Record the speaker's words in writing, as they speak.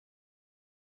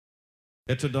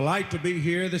It's a delight to be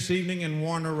here this evening in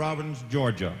Warner Robins,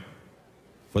 Georgia,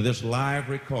 for this live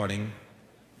recording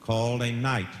called A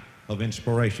Night of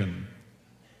Inspiration,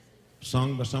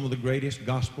 sung by some of the greatest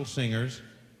gospel singers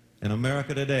in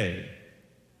America today.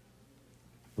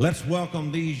 Let's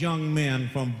welcome these young men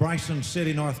from Bryson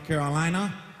City, North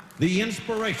Carolina, the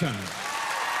Inspirations.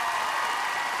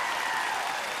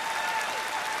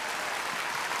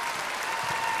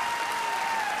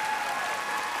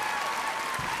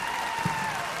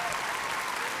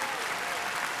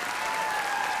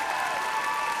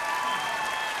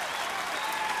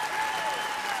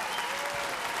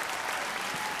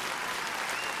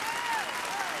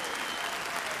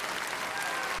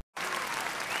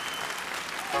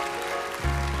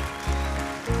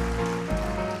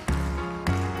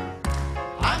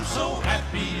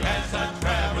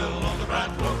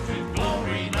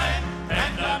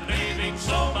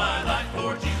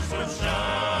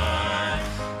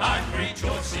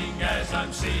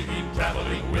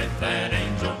 Traveling with that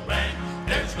angel band,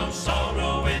 there's no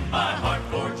sorrow in my heart,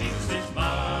 for Jesus is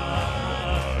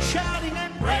mine. Shouting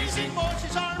and praising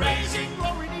voices are raising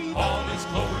glory to you. All is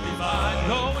glory divine,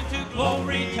 going to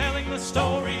glory, telling the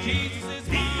story. Jesus is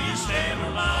He is ever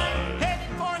mine.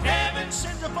 Heading for heaven,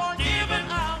 sins are forgiven.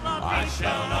 I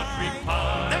shall not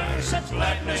repine. There is such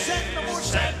gladness and no more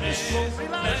sadness. Glory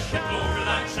light Let the glory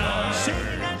light shine.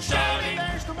 Singing and shouting,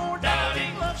 there's no more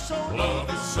doubting. Love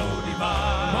is so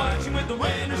divine. marching with the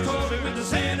winners, touring with the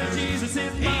sinners. Jesus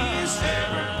is mine. He is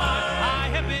ever mine. I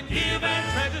have been given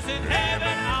treasures in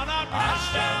heaven. I'll not I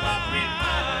shall not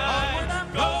repine. Onward I'm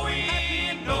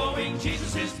Going,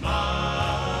 Jesus is mine.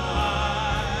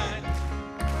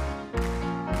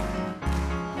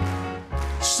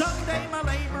 Someday my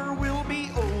labor will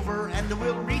be over, and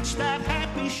we'll reach that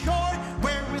happy shore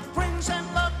where with friends and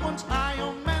loved ones I,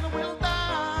 oh man, will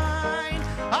dine.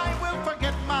 I will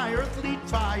forget my earthly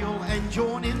trial and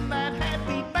join in that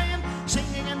happy band,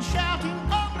 singing and shouting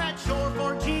on that shore,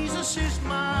 for Jesus is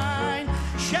mine.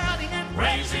 Shouting and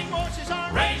praising voices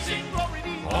are raising glory to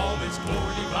you. All is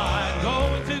glory divine.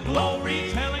 going to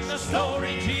glory, telling the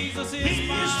story. Jesus is He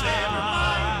mine. is ever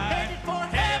mine. Headed for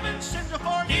heaven, sins are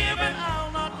forgiven.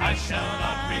 I'll not I shall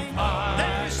not repine.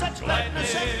 There is such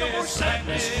gladness and no more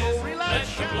sadness. Glory light Let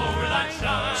the glory light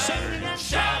shine. Singing and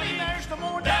shouting, there's no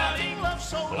more doubting. Love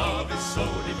so Love is so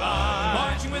divine.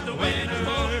 Marching with the winners,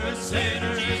 touring with the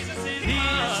sinners. Jesus is He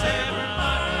is ever mine.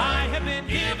 mine. I have been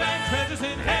given treasures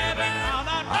in heaven. I'll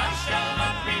not I shall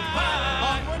not repine.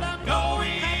 Onward I'm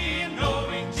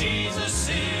Going, Jesus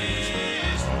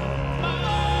is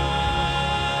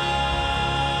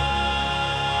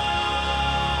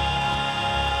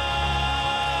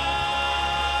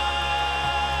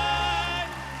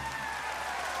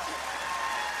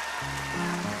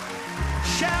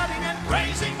shouting and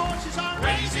praising voices are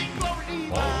raising glory to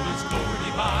you. all is glory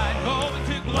divine. going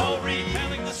to glory,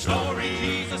 telling the story.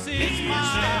 Jesus is He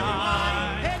is ever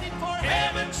mine. Headed for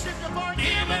heaven, sins are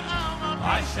forgiven. I'll not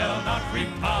I shall not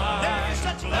repine. There is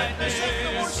such gladness and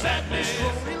no more sadness.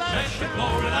 Glory light Let the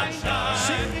glory light shine.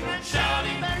 Singing and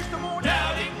shouting, there's no more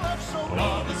doubting. Love so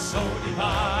Love is so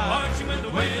divine. marching with the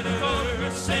winners, touring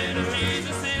with the sinners.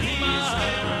 Jesus is mine.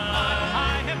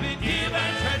 I have been given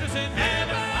treasures in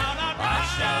heaven. I'll not I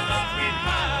shall not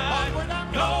repine. onward I'm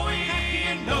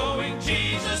Going,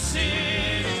 Jesus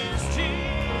is.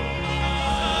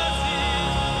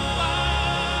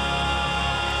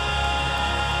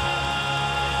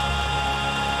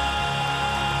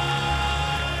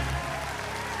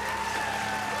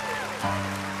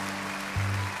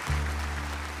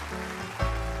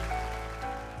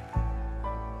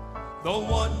 The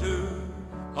wonder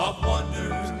of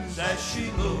wonders as she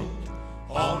looked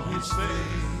on his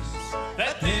face,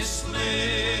 that this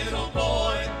little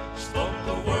boy spoke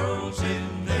the worlds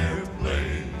in their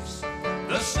place.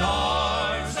 The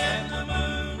stars and the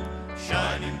moon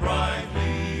shining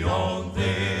brightly on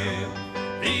them,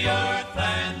 the earth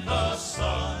and the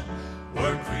sun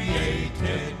were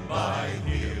created by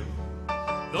him.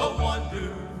 The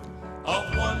wonder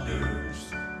of wonders,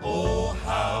 oh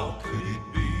how could it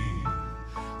be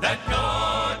that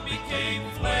God became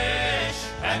flesh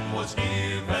and was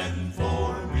given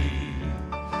for me?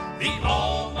 The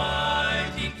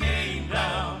Almighty came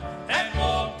down and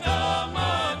walked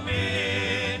among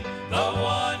men. The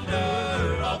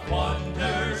wonder of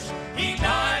wonders, He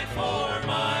died for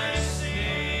my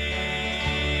sin.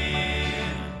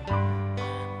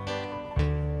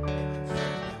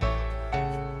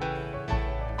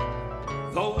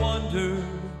 The wonder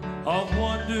of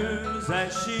wonders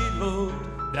as she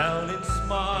looked down and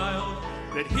smiled,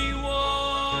 that he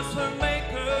was her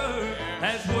maker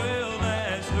as well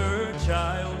as her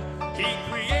child. He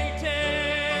created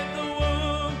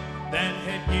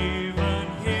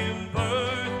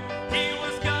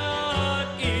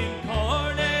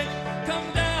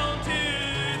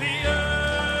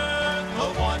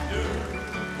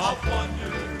of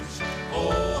wonders,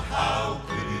 oh, how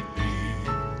could it be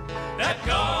that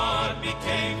God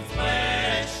became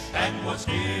flesh and was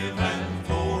given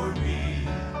for me?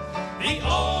 The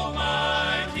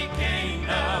Almighty came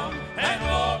down and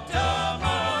walked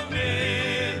among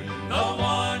men. The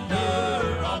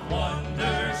wonder of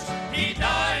wonders, He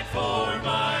died for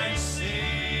my sin.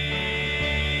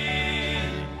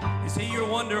 Is He your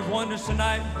wonder of wonders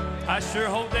tonight? I sure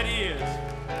hope that He is.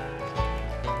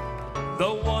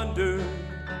 The wonder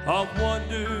of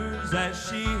wonders as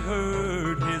she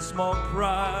heard His small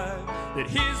cry, that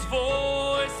His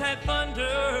voice had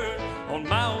thundered on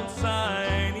Mount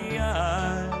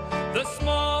Sinai. The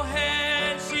small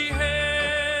hand she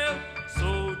held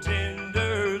so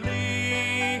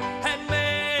tenderly had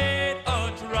made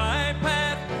a dry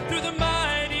path through the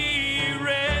mighty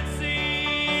Red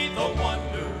Sea. The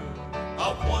wonder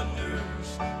of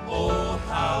wonders, oh,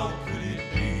 how could it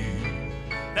be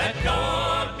that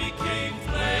God became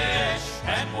flesh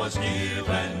and was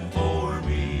given for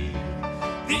me?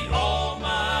 The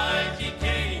Almighty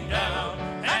came down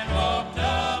and walked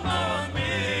among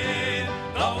men.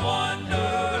 The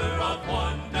wonder of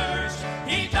wonders,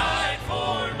 He died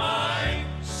for my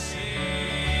sin.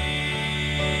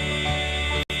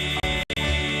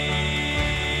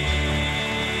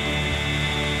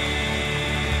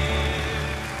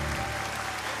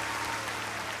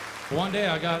 One day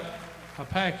I got a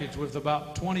package with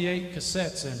about 28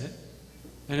 cassettes in it,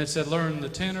 and it said learn the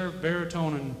tenor,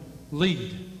 baritone, and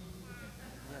lead.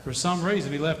 For some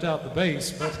reason he left out the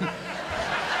bass, but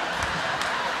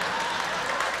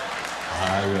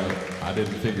I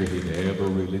didn't figure he'd ever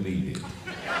really need it.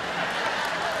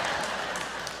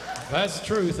 that's the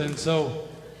truth. And so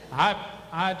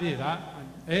I did.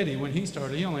 Eddie, when he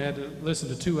started, he only had to listen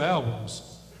to 2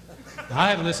 albums. I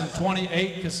had to listen to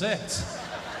 28 cassettes.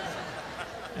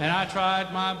 And I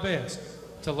tried my best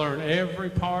to learn every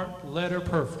part, letter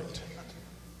perfect.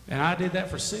 And I did that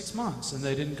for 6 months, and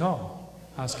they didn't call.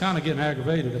 I was kind of getting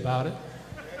aggravated about it.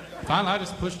 Finally, I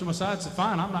just pushed them aside and said,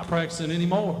 fine, I'm not practicing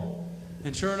anymore.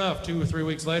 And sure enough, 2 or 3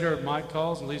 weeks later, Mike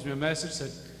calls and leaves me a message,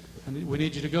 said, we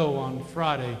need you to go on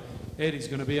Friday. Eddie's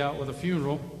going to be out with a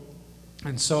funeral.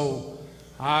 And so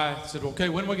I said, okay,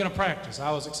 when are we going to practice?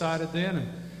 I was excited then, and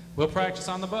we'll practice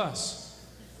on the bus.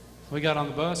 We got on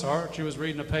the bus. Archie was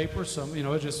reading a paper, so,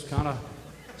 just kind of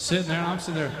sitting there, and I'm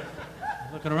sitting there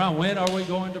looking around. When are we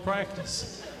going to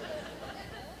practice?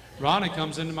 Ronnie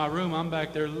comes into my room. I'm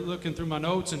back there looking through my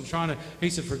notes and trying to,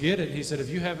 he said, forget it. He said, if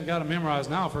you haven't got it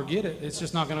memorized now, forget it. It's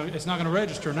just not going to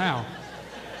register now.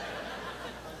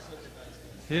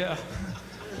 Yeah.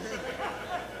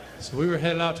 So we were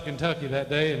headed out to Kentucky that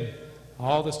day, and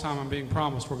all this time I'm being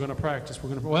promised we're going to practice.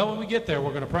 Well, when we get there,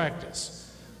 we're going to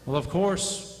practice. Well, of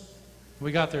course,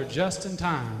 we got there just in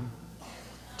time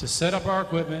to set up our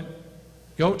equipment,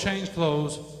 go change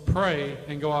clothes, pray,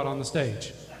 and go out on the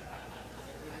stage.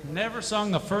 Never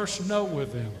sung the first note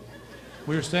with them.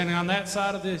 We were standing on that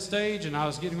side of the stage, and I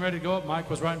was getting ready to go up. Mike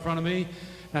was right in front of me,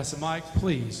 and I said, Mike,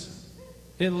 please,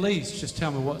 at least just tell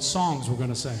me what songs we're going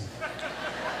to sing.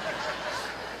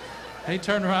 He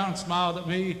turned around and smiled at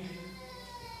me.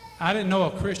 I didn't know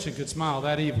a Christian could smile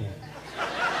that evil.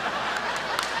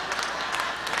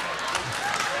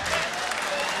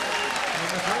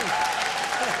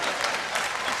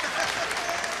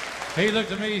 He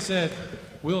looked at me, he said,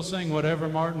 we'll sing whatever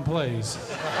Martin plays.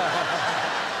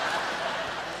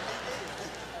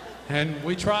 And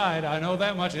we tried, I know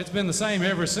that much. It's been the same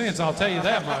ever since, I'll tell you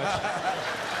that much.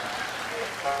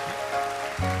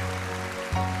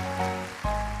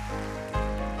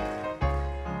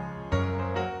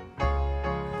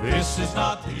 This is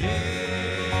not the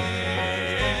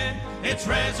end, it's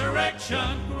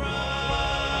resurrection ground.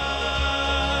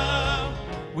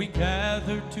 We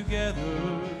gathered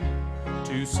together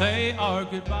to say our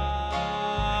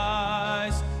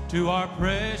goodbyes to our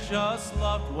precious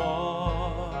loved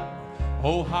one.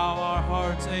 Oh, how our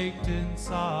hearts ached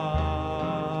inside.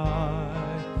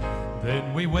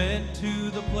 Then we went to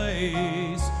the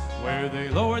place where they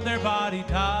lowered their body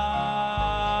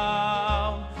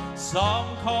down.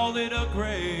 Some call it a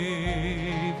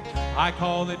grave, I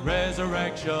call it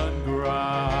resurrection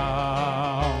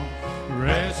ground.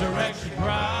 Resurrection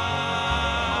ground,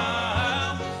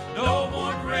 no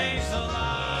more graves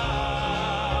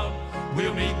allowed.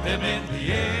 We'll meet them in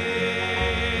the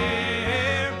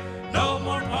air, no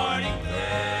more parting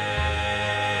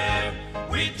there.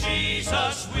 With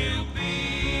Jesus we'll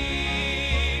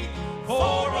be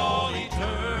for all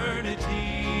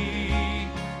eternity.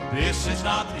 This is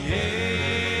not the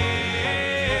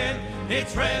end,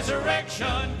 it's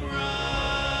resurrection ground.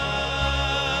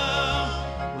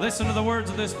 Listen to the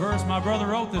words of this verse. My brother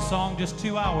wrote this song just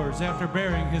 2 hours after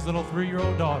burying his little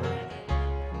 3-year-old daughter.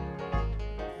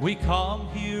 We come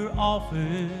here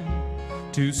often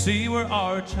to see where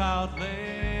our child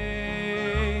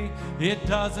lay. It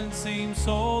doesn't seem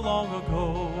so long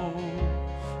ago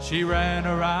she ran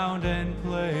around and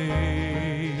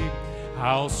played.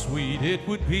 How sweet it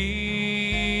would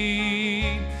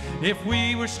be if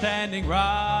we were standing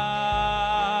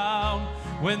round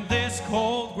when this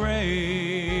cold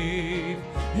grave,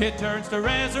 it turns to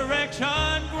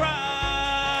resurrection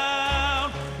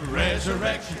ground.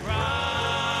 Resurrection ground.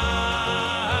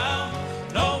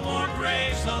 No more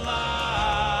graves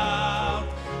allowed.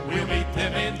 We'll meet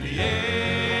them in the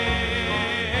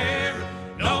air.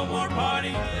 No more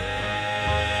parting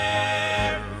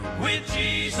there. With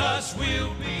Jesus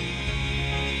we'll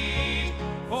be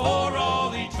for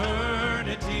all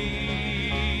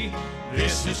eternity.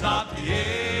 This is not the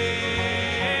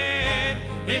end.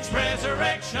 It's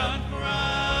resurrection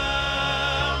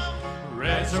ground.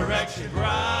 Resurrection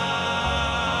ground.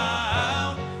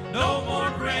 No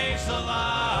more graves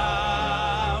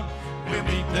allowed. We'll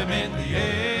meet them in the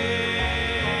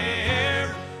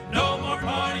air. No more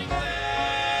parting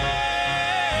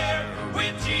there.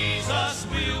 With Jesus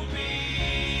we'll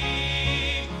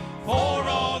be for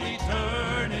all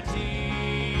eternity.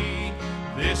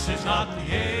 This is not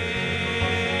the end.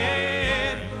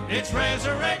 It's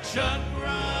resurrection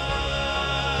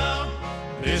ground.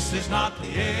 This is not the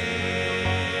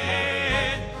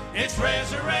end. It's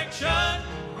resurrection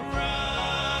ground.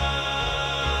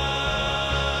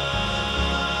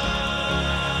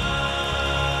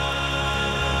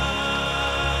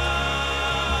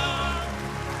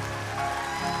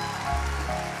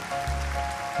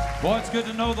 Boy, it's good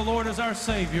to know the Lord is our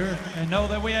Savior and know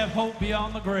that we have hope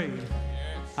beyond the grave.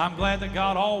 I'm glad that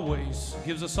God always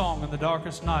gives a song in the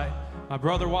darkest night. My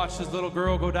brother watched his little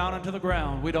girl go down into the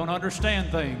ground. We don't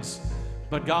understand things,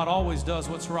 but God always does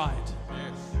what's right.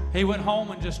 He went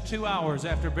home, and just 2 hours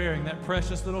after burying that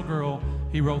precious little girl,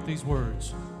 he wrote these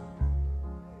words.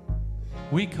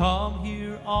 We come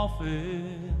here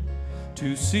often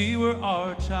to see where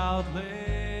our child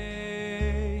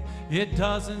lay. It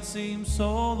doesn't seem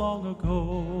so long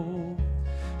ago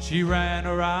she ran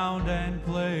around and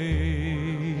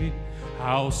played.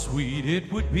 How sweet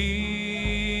it would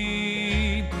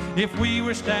be if we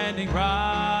were standing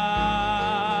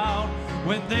round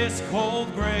when this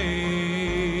cold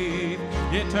grave,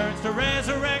 it turns to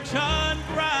resurrection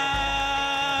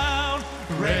ground.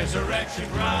 Resurrection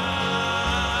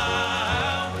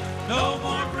ground. No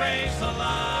more graves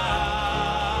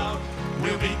allowed.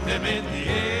 We'll meet them in the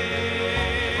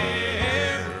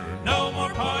air. No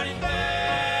more parting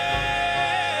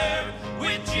there.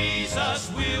 With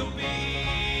Jesus we'll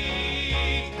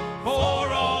be for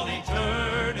all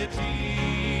eternity.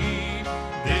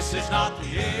 This is not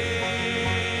the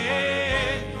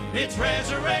end. It's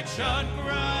resurrection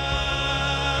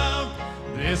ground.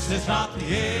 This is not the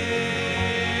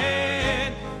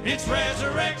end. It's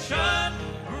resurrection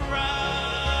ground.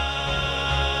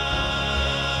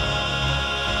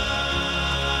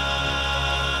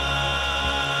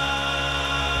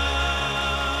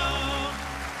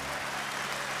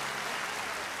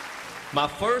 My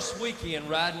first weekend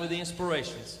riding with the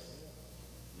Inspirations.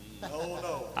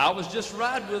 I was just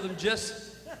riding with them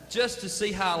just to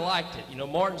see how I liked it. You know,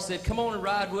 Martin said, come on and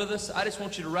ride with us. I just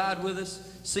want you to ride with us,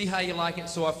 see how you like it.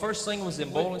 So our first thing was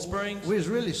in Bowling Springs. We was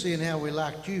really seeing how we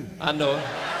liked you. I know it.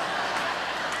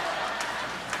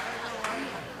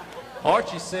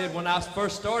 Archie said when I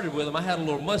first started with him, I had a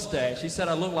little mustache. He said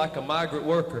I looked like a migrant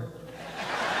worker.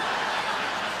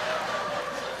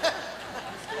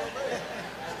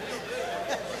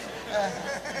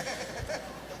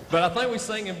 But I think we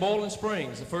sang in Bowling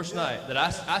Springs the first night. That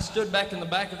I stood back in the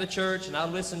back of the church and I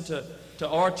listened to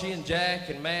Archie and Jack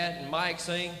and Matt and Mike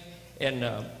sing.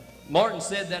 And Martin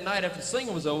said that night after the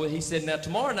singing was over, he said, now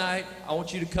tomorrow night, I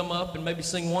want you to come up and maybe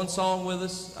sing one song with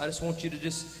us. I just want you to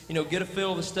just, you know, get a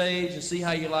feel of the stage and see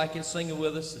how you like it, singing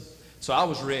with us. And so I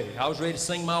was ready. I was ready to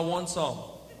sing my one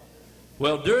song.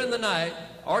 Well, during the night,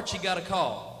 Archie got a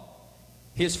call.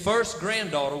 His first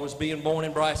granddaughter was being born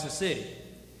in Bryson City.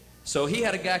 So he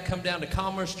had a guy come down to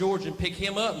Commerce, Georgia and pick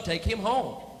him up and take him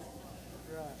home.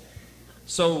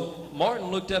 So Martin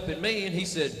looked up at me and he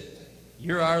said,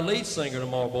 you're our lead singer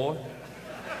tomorrow, boy.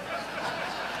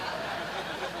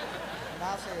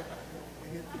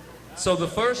 So the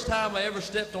first time I ever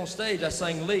stepped on stage, I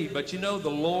sang lead. But you know, the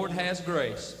Lord has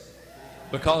grace.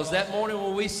 Because that morning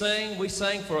when we sang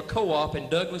for a co-op in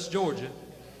Douglas, Georgia.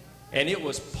 And it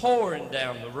was pouring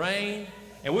down the rain.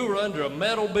 And we were under a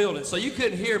metal building, so you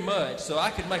couldn't hear much, so I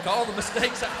could make all the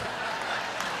mistakes I could.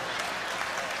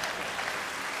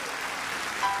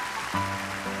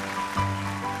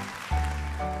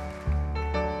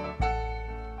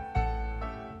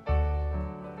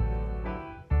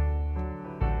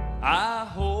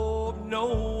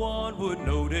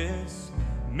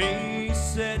 me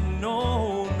sitting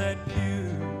on that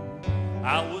pew.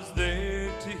 I was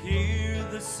there to hear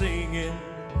the singing.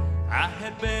 I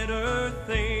had better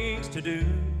things to do.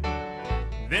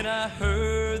 Then I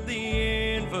heard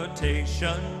the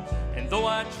invitation, and though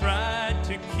I tried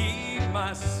to keep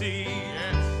my seat,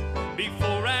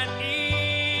 before I'd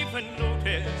even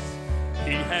noticed,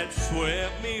 he had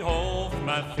swept me off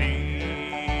my feet.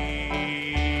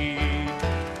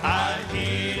 I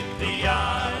hit the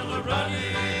aisle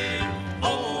a-running.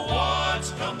 Oh,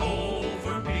 what's come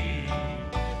over me?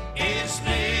 Is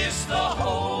this the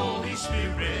Holy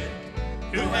Spirit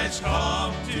who has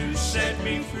come to set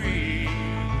me free?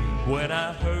 When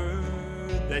I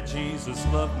heard that Jesus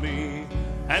loved me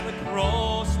and the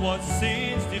cross was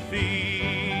sin's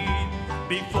defeat,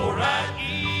 before I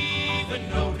even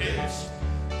noticed,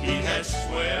 he has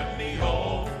swept me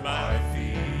off my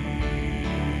feet.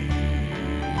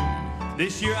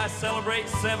 This year I celebrate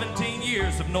 17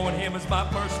 years of knowing him as my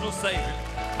personal Savior.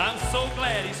 I'm so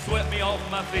glad he swept me off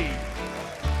my feet.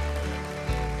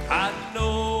 I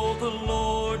know the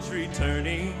Lord's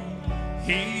returning.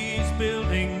 He's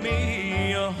building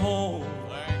me a home.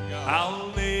 I'll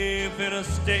live in a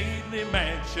stately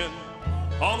mansion,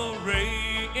 all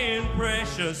arrayed in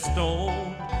precious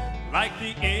stone. Like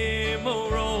the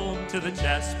emerald to the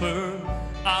jasper,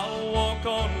 I'll walk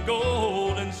on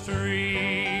golden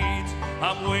streets.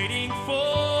 I'm waiting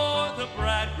for the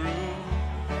bridegroom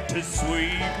to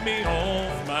sweep me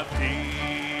off my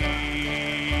feet.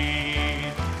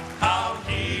 I'll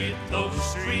hit those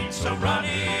streets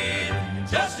a-running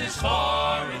just as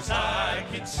far as I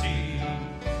can see.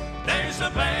 There's a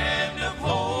band of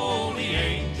holy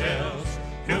angels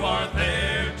who are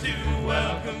there to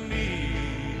welcome me.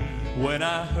 When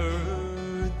I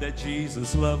heard that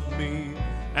Jesus loved me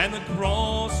and the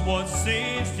cross was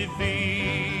sin's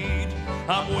defeat,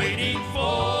 I'm waiting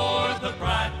for the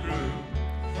bridegroom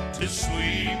to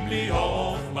sweep me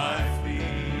off my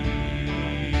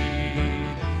feet.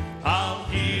 I'll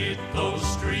hit those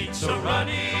streets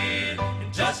a-running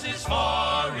just as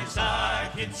far as I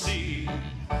can see.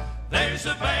 There's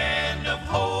a band of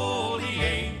holy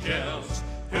angels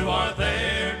who are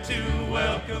there to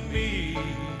welcome me.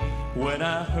 When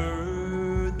I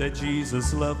heard that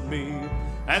Jesus loved me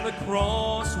and the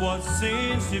cross was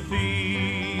sin's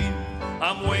defeat,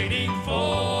 I'm waiting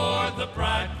for the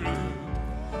bridegroom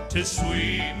to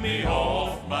sweep me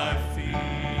off my feet.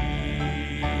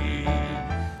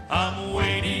 I'm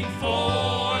waiting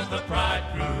for the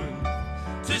bridegroom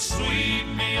to sweep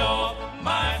me off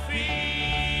my feet.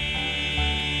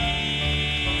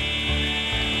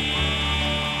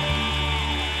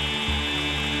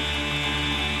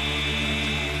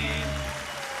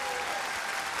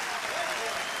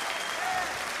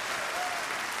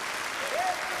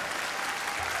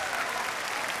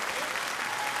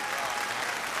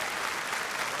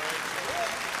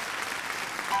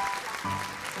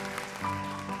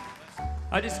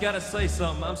 I just got to say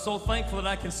something. I'm so thankful that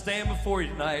I can stand before you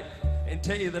tonight and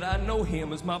tell you that I know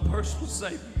him as my personal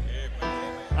Savior.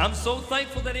 I'm so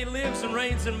thankful that he lives and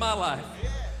reigns in my life.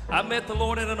 I met the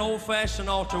Lord at an old-fashioned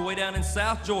altar way down in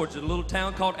South Georgia, a little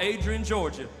town called Adrian,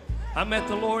 Georgia. I met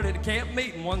the Lord at a camp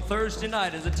meeting one Thursday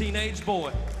night as a teenage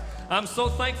boy. I'm so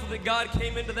thankful that God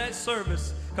came into that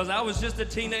service because I was just a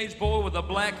teenage boy with a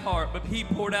black heart, but he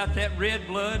poured out that red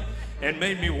blood and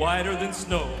made me whiter than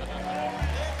snow.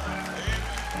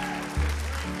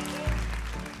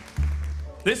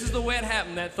 This is the way it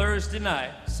happened that Thursday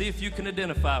night. See if you can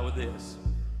identify with this.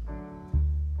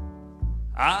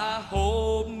 I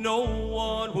hope no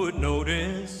one would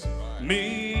notice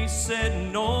me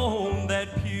sitting on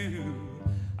that pew.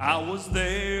 I was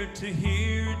there to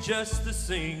hear just the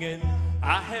singing.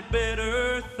 I had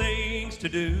better things to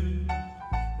do.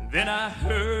 Then I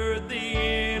heard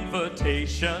the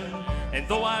invitation, and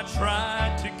though I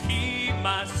tried to keep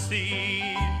my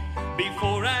seat,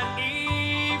 before I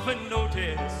even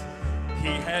noticed, he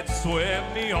had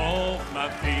swept me off my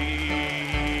feet.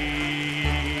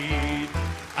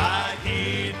 I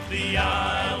hit the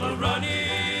aisle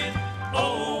a-running.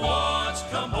 Oh, what's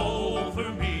come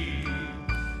over me?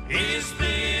 Is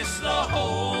this the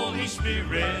Holy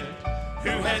Spirit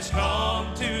who has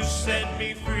come to set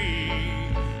me free?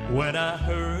 When I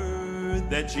heard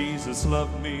that Jesus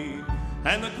loved me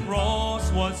and the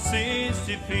cross was sin's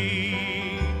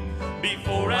defeat,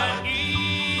 before I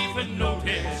even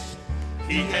noticed,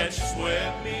 he had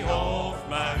swept me off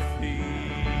my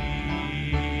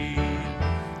feet.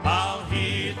 I'll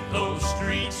hit those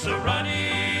streets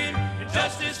a-running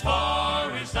just as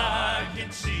far as I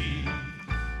can see.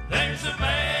 There's a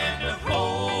band of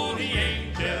holy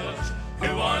angels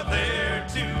who are there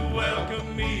to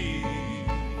welcome me.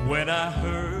 When I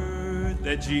heard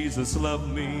that Jesus loved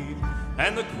me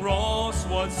and the cross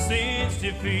was sin's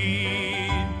defeat,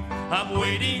 I'm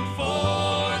waiting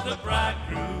for the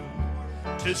bridegroom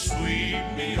to sweep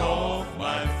me off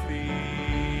my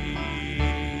feet.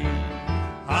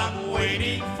 I'm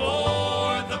waiting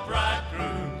for the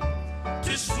bridegroom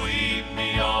to sweep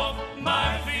me off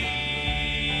my feet.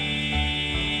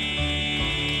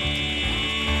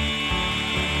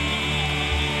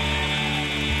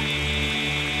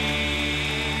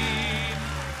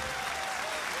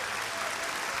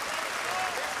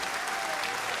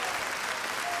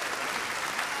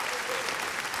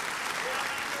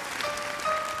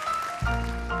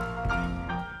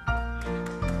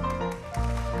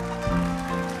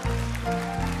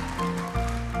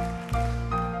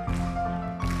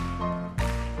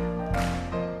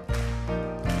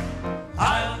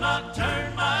 I'll not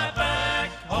turn my back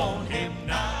on him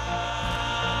now.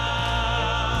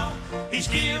 He's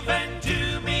given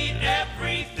to me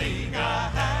everything I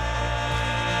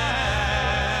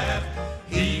have.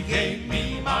 He gave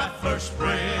me my first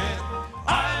breath.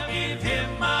 I'll give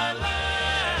him my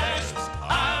last.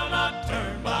 I'll not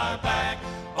turn my back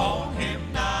on him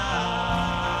now.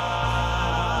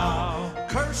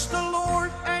 Curse the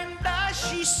Lord and die,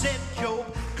 she said, Job.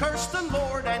 Curse the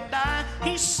Lord and die.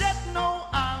 He said, no,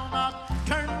 I'll not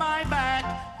turn my back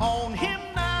on him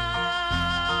now.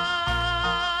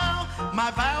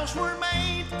 My vows were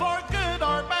made for good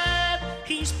or bad.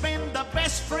 He's been the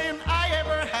best friend I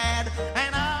ever had,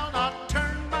 and I'll not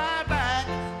turn my back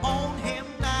on him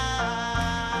now.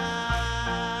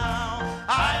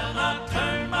 I'll not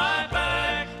turn my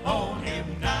back on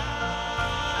him now.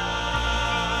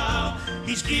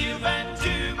 He's given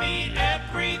to me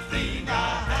everything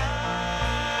I have.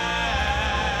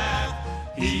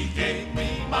 He gave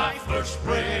me my first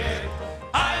breath.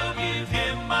 I'll give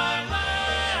him my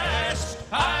last.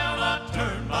 I'll not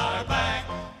turn my back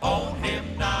on him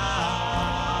now.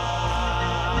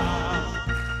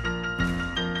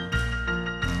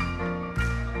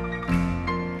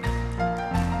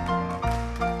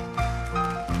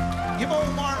 Give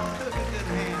old Mark Cook a good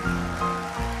hand.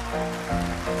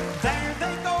 There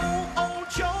they go, old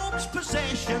Job's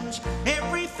possessions.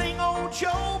 Everything old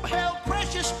Job held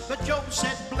precious. But Job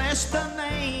said, bless the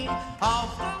name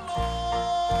of the Lord.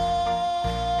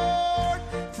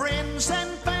 Friends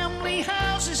and family,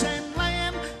 houses and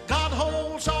land, God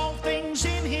holds all things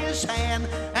in his hand,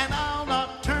 and I'll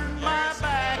not turn my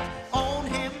back on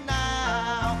him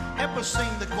now. Help us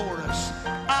sing the chorus.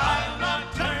 I'll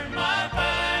not turn my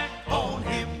back on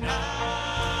him now.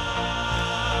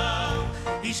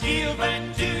 He's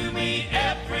given to me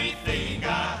everything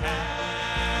I have.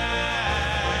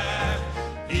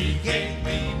 He gave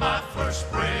me my first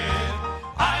breath.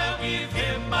 I'll give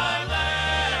him my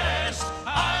last.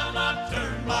 I'll not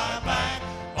turn my back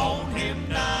on him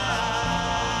now.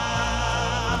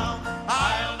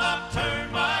 I'll not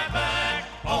turn my back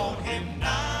on him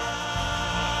now.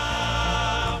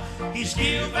 He's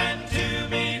given to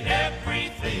me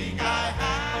everything I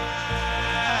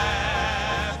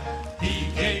have.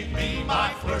 He gave me my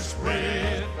first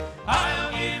breath.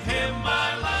 I'll give him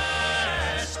my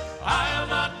last. I'll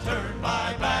not turn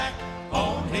my back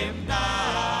on him now.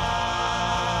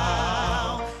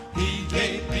 He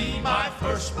gave me my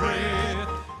first breath.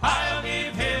 I'll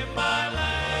give him my last.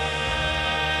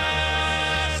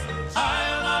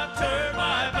 I'll not turn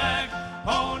my back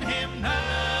on him now.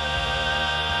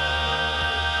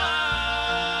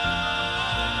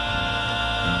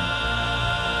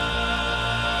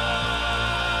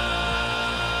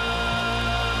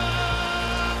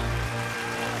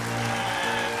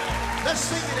 Let's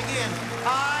sing it again.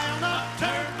 I'll not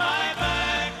Turn my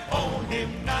back on him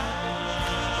now.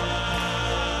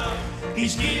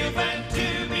 He's given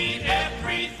to me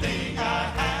everything I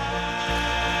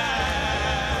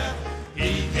have.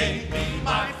 He gave me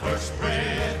my first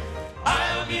breath.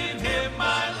 I'll give him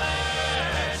my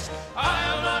last.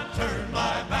 I'll not turn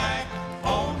my back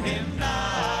on him now.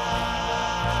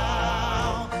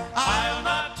 I'll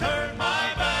not turn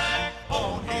my back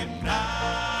on him now.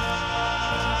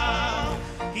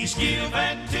 He's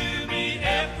given to me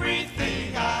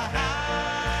everything I have.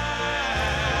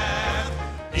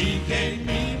 He gave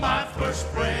me my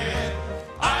first breath.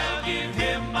 I'll give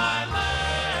him my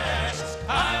last.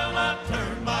 I'll not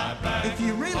turn my back. If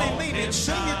you really mean it,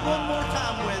 sing it one more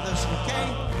time with us,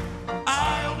 okay?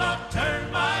 I'll not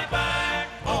turn my back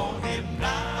on him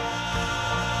now.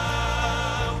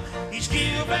 He's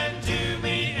given to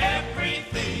me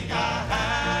everything I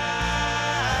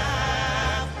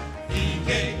have. He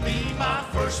gave me my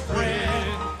first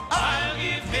breath. I'll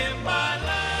give him my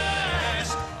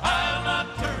last. I'll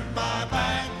not turn my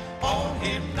back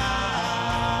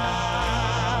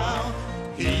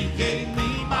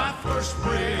first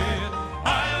breath.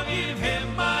 I'll give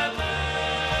him my last.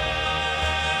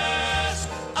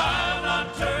 I'll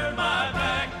not turn my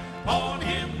back on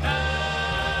him now.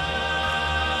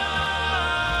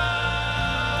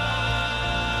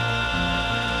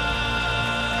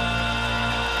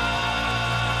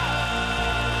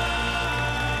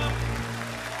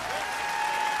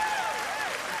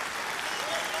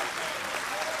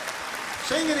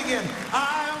 Sing it again.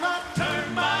 I'll not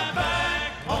Turn my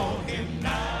back on him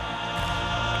now.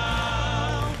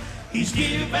 He's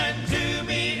given to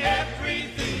me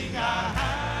everything I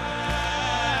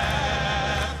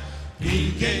have.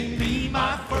 He gave me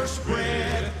my first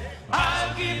breath.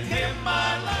 I'll give him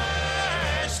my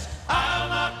last. I'll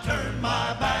not turn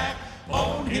my back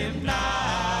on him now.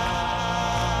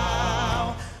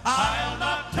 I'll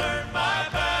not turn my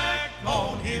back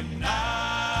on him now.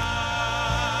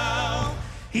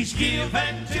 He's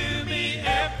given to me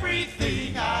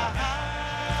everything I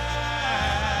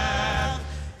have.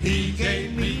 He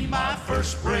gave me my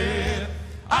first breath.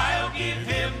 I'll give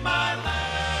him my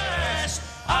last.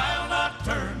 I'll not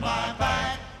turn my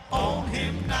back on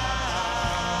him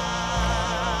now.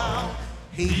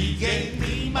 He gave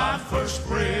me my first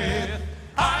breath.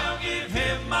 I'll give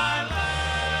him my last.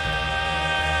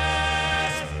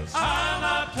 I'll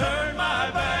not turn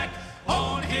my back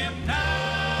on him now.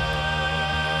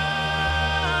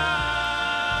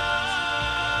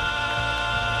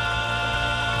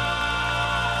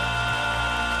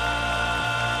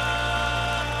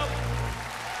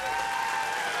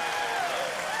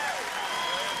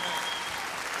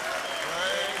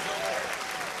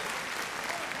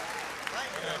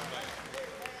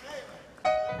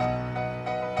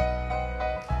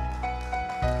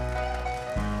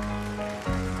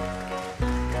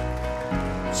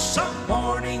 Some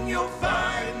morning you'll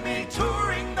find me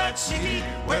touring that city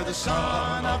where the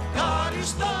Son of God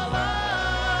is the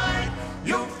light.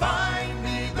 You'll find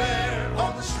me there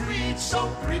on the streets so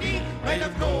pretty, made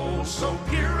of gold, so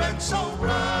pure and so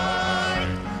bright.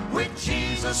 With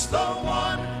Jesus, the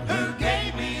one who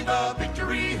gave me the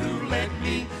victory, who led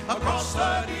me across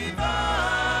the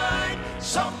divide.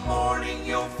 Some morning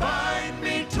you'll find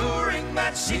me touring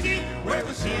that city where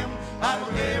with him I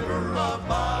will ever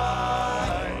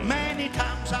abide. Many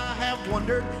times I have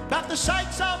wondered about the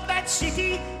sights of that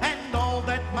city and all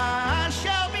that my eyes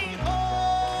shall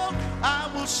behold. I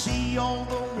will see all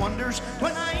the wonders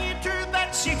when I enter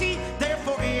that city, there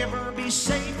forever be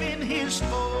safe in his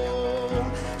fold.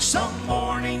 Some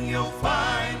morning you'll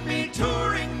find me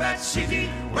touring that city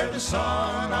where the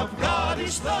Son of God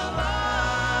is the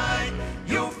light.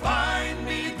 You'll find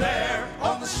me there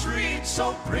on the street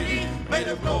so pretty, made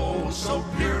of gold, so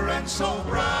pure and so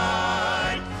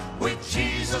bright. With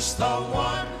Jesus, the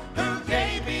one who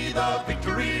gave me the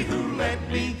victory, who led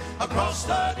me across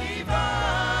the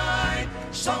divide.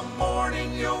 Some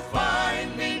morning you'll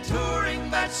find me touring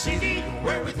that city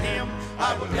where with him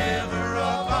I will ever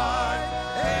abide,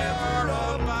 ever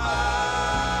abide.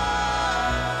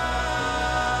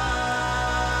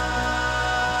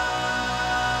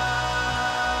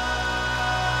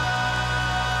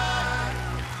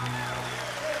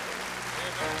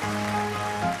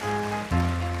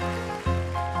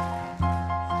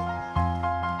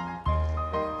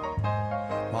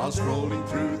 While strolling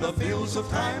through the fields of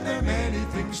time, there are many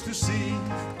things to see,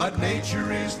 but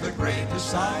nature is the greatest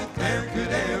sight there could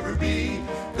ever be.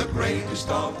 The greatest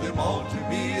of them all to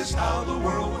me is how the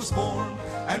world was formed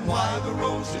and why the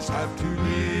roses have to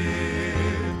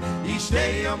live. Each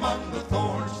day among the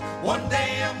thorns, one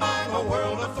day among a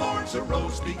world of thorns, a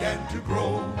rose began to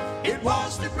grow. It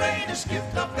was the greatest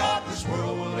gift of God this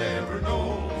world will ever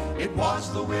know. It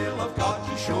was the will of God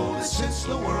to show that since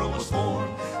the world was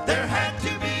formed, there had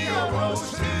to be a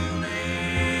rose to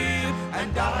live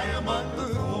and die among the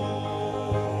thorns.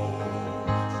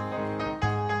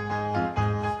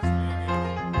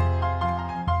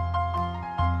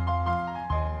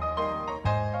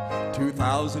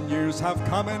 2,000 years have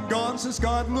come and gone since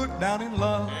God looked down in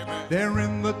love. There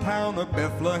in the town of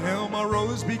Bethlehem a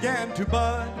rose began to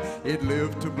bud. It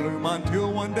lived to bloom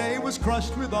until one day was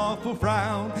crushed with awful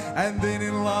frown, and then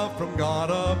in love from God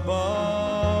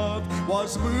above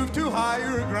was moved to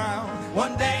higher ground.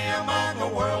 One day among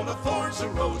a world of thorns a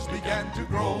rose began to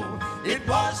grow. It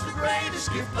was the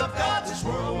greatest gift of God this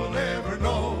world will ever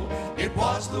know. It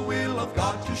was the will of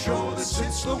God to show that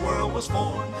since the world was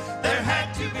formed, there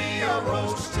had to be a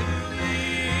rose to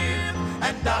live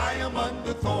and die among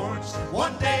the thorns.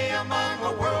 One day among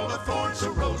a world of thorns a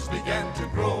rose began to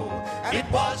grow. It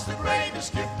was the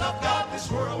greatest gift of God this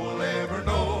world will ever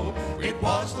know. It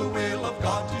was the will of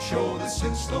God to show that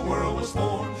since the world was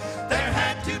formed, there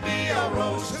had to be a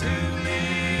rose to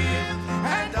live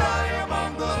and die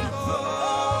among the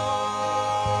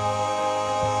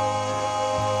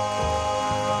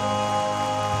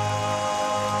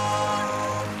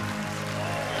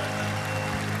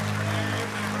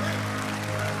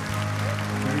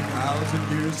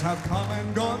Years have come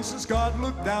and gone since God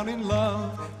looked down in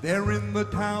love. There in the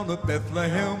town of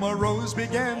Bethlehem a rose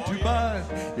began to bud.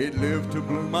 It lived to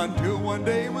bloom until one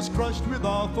day was crushed with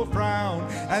awful frown,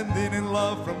 and then in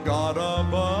love from God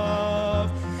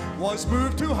above was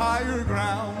moved to higher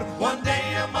ground. One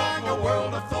day among a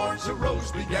world of thorns a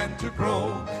rose began to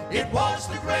grow. It was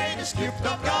the greatest gift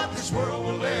of God this world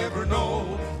will ever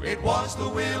know. It was the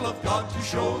will of God to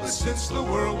show that since the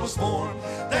world was formed,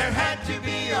 there had to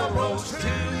be a rose to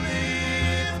live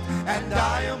and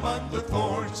die among the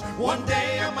thorns. One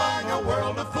day among a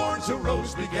world of thorns a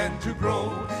rose began to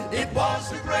grow. It was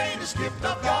the greatest gift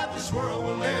of God this world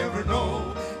will ever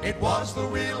know. It was the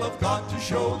will of God to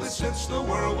show that since the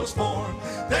world was formed,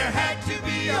 there had to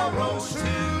be a rose to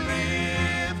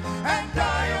live and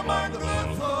die among the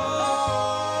thorns.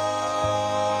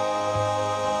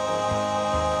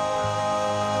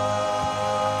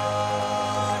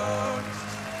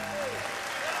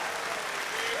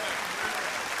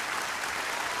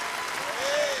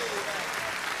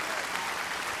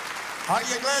 Are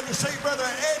you glad to see Brother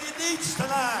Eddie Dietz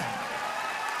tonight?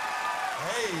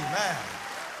 Amen.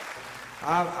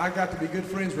 I got to be good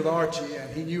friends with Archie, and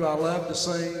he knew I loved to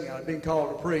sing, and I'd been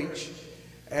called to preach.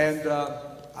 And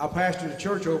I pastored a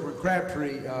church over in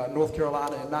Crabtree, North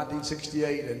Carolina in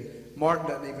 1968, and Martin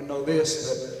doesn't even know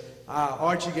this, but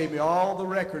Archie gave me all the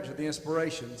records of the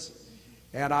Inspirations,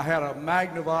 and I had a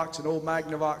Magnavox, an old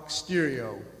Magnavox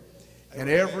stereo, and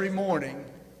every morning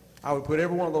I would put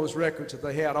every one of those records that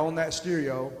they had on that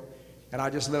stereo, and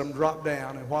I just let them drop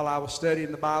down. And while I was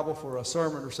studying the Bible for a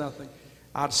sermon or something,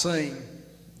 I'd sing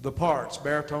the parts,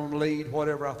 baritone, lead,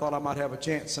 whatever I thought I might have a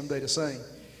chance someday to sing,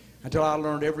 until I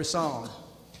learned every song.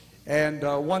 And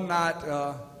one night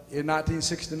in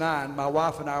 1969, my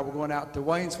wife and I were going out to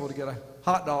Waynesville to get a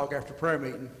hot dog after prayer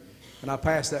meeting, and I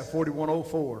passed that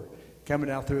 4104 coming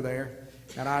down through there,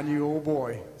 and I knew, oh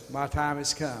boy, my time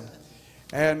has come.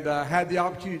 And had the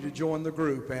opportunity to join the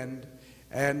group. And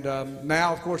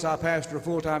now, of course, I pastor a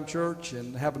full-time church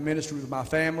and have a ministry with my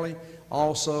family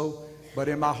also. But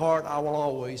in my heart, I will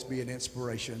always be an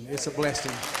inspiration. It's a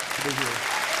blessing to be here.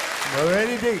 Brother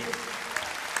Eddie Dietz.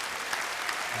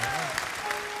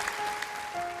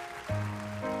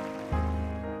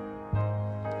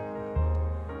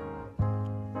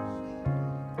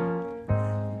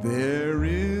 There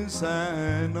is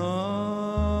an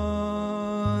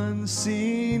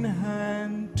unseen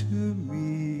hand to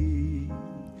me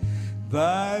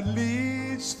that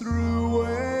leads through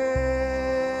ways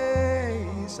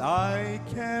I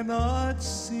cannot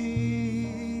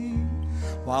see,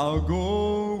 while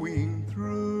going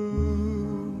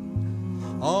through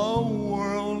a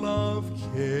world of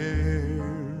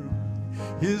care.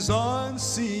 His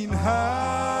unseen hand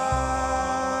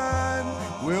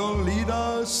will lead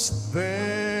us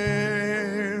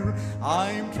there.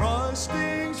 I'm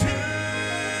trusting to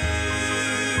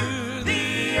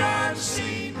the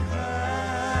unseen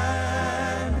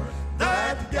hand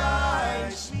that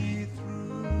guides me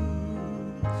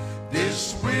through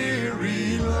this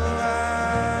weary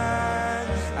land,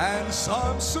 and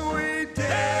some sweet day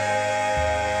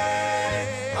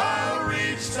I'll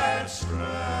reach that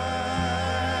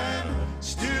strand,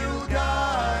 still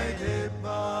guided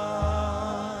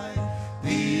by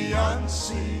the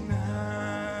unseen hand.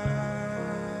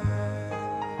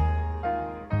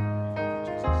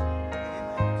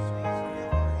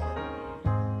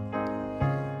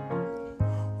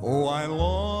 Oh, I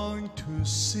long to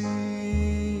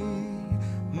see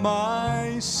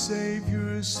my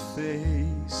Savior's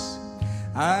face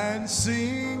and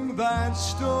sing that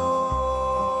story,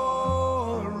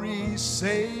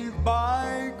 saved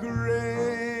by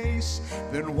grace.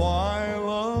 Then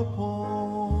while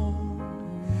upon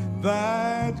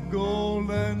that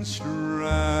golden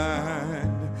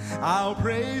strand, I'll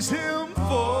praise Him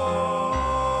for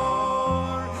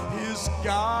His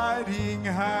guiding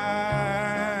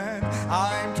hand.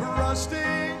 I'm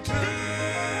trusting to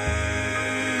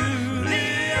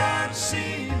the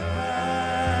unseen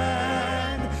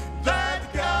hand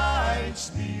that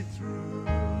guides me through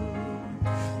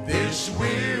this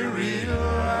weary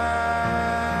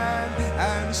land,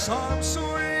 and some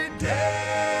sweet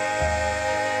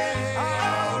day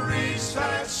I'll reach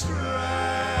that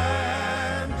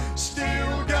strand,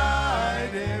 still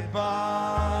guided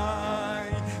by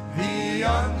the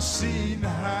unseen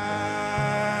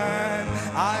hand.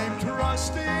 I'm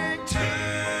trusting to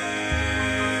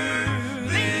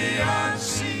the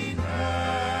unseen hand.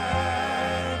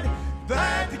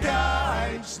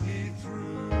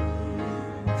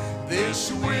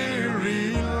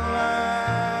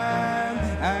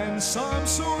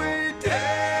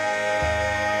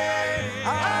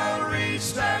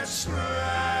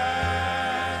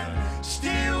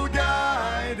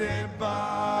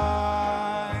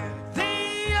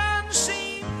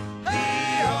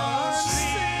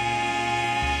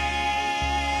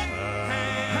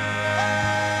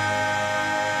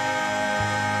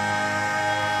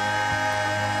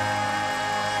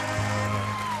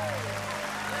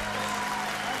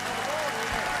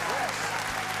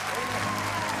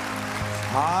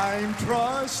 I'm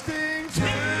trusting to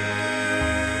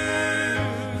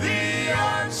the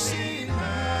unseen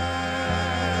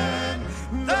hand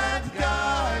that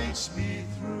guides me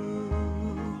through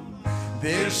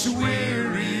this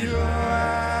weary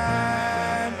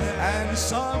land, and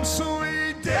some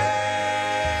sweet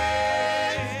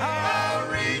day I'll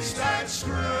reach that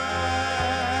strand,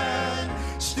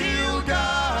 still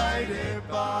guided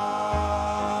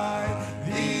by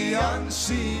the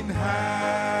unseen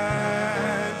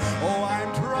hand. Oh,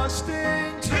 I'm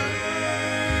trusting to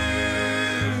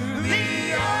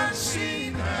the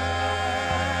unseen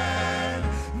hand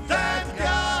that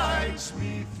guides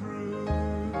me through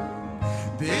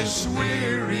this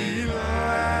weary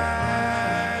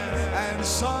land, and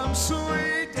some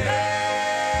sweet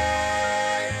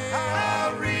day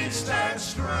I'll reach that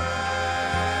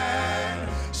strand,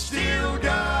 still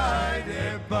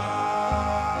guided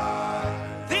by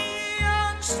the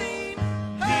unseen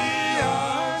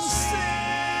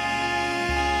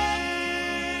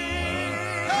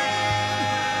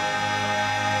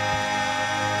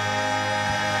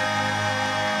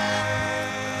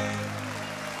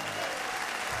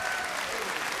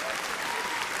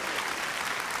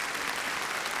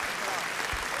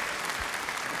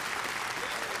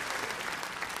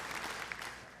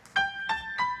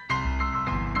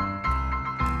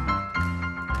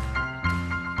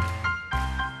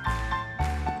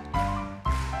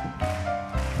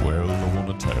Well, I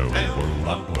wanna tell the world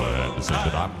I'm glad to say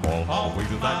that I'm on my way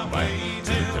to that land.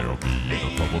 There'll be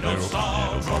no trouble, there'll be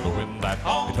no sorrow in that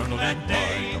eternal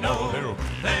day. Tomorrow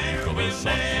there'll be no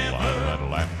sun, that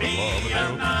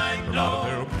land of love.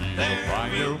 There'll be no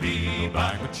crying, there'll be no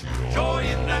dying, but Joy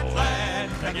in that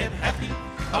land, I get happy.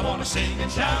 I wanna sing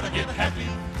and shout, I get happy.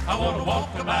 I wanna walk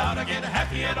about, I get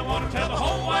happy, and I wanna tell the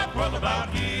whole wide world about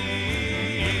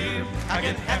Him. I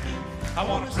get happy. I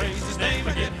want to praise His name,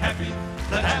 I get happy.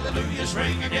 Let hallelujahs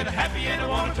ring, I get happy, and I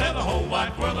want to tell the whole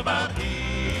wide world about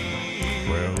Him.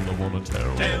 Well, I wanna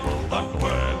tell the world I'm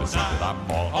glad to say that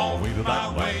I'm on my way to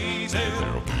that land.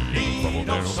 There'll be no trouble, there'll be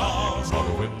no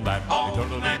sorrow in that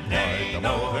eternal day.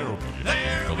 Tomorrow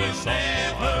there'll be no sun,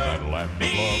 that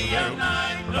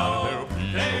land of love. There'll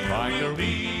be no crying, there'll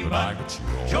be no dying,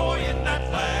 but joy in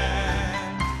that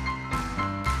land.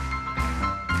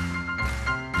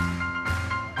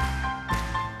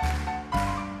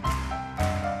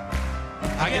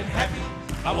 I get happy,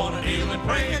 I want to kneel and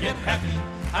pray, I get happy.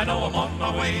 I know I'm on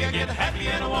my way, I get happy,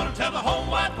 and I want to tell the whole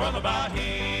wide world about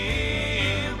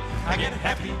Him. I get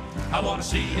happy, I want to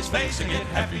see His face, I get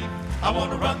happy. I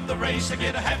want to run the race, I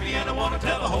get happy, and I want to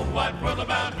tell the whole wide world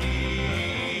about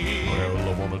Him. well,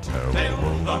 I wanna tell the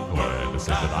world I'm glad to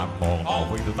say that I'm on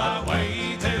my way to that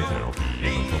land. There'll be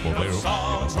no trouble, there'll be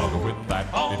no sorrow in that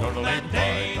eternal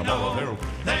day. Tomorrow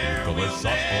there'll be no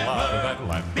sun, that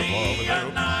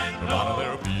land of love.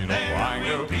 There'll be no crying,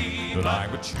 there'll be no dying,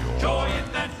 but Joy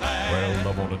in that land. well, I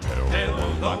wanna tell the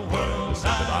world I'm glad to say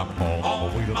that I'm on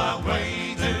my way to that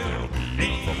land. There'll be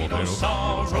no trouble, there'll be no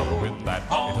sorrow in that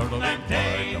eternal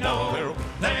day. Tomorrow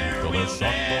there'll be no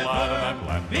sun, that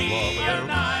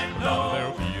land of love.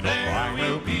 There'll be no crying,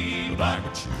 there'll be no dying,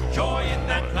 but Joy in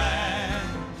that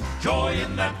land, joy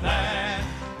in that land,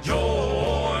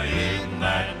 joy in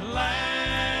that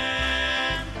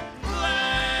land,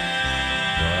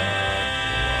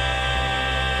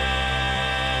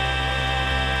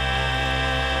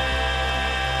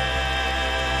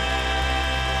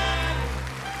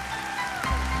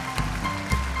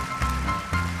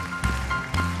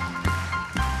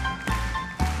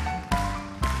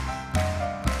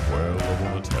 well, I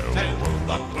wanna tell the world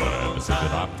I'm glad to say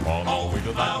that I'm on my way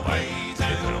to that land.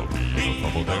 There'll be no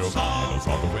trouble, there'll be no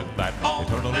sorrow in that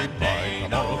eternal day.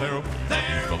 Tomorrow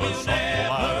there'll be no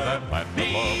sun, that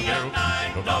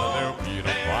land of love. There'll be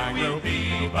no crying, there'll be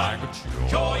no dying, but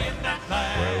joy in that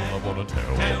land. well, I wanna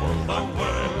tell the world I'm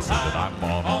glad to say that I'm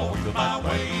on my way to that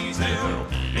land. There'll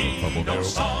be no trouble, there'll be no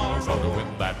sorrow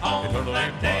in that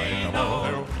eternal day.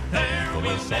 Tomorrow there'll be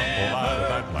no sun,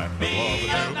 that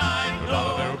land of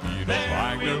love. There'll be no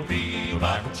crying, there'll be no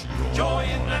dying, but Joy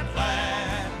in that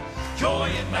land, joy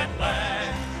in that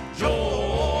land,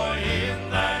 joy in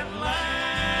that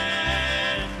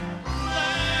land,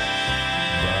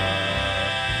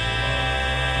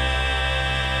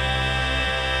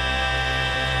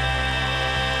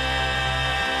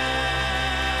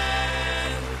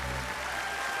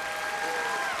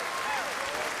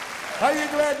 Are you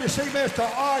glad to see Mr.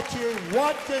 Archie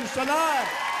Watkins tonight?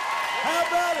 How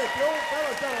about it? The old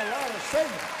fella's done a lot of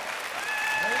singing.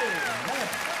 Amen.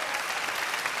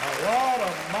 A lot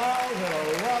of miles and a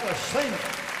lot of singing.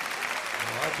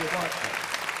 Archie Watkins.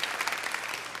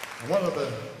 One of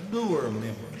the newer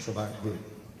members of our group.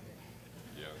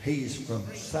 He's from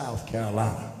South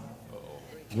Carolina,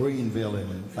 Greenville,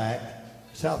 in fact.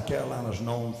 South Carolina's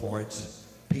known for its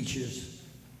peaches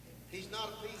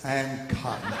and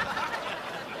cotton.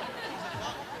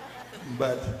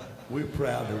 But we're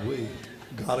proud that we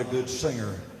got a good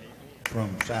singer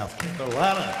from South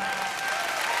Carolina.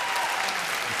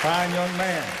 A fine young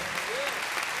man.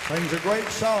 Sings a great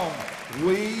song,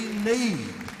 We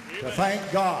Need to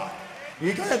Thank God.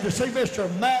 You glad to see Mr.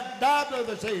 Matt Dobler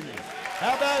this evening?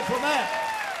 How about it for Matt?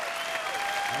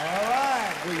 All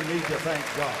right, we need to thank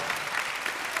God.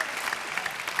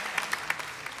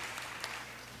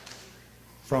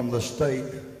 From the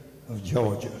state of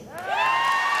Georgia.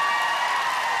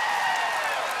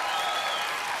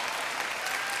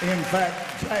 In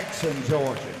fact, Jackson,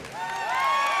 Georgia.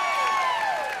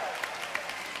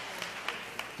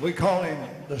 We call him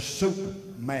the Soup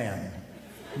Man,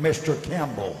 Mr.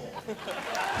 Campbell.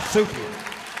 Soupy.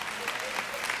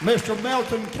 Mr.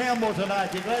 Melton Campbell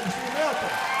tonight. You glad to see Melton?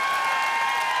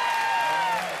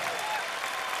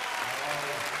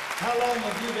 How long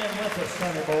have you been with us,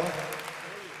 sonny boy?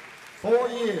 4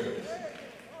 years.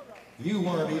 You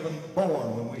weren't even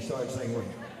born when we started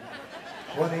singing.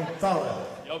 Wasn't even thought of it.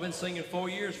 Y'all been singing 4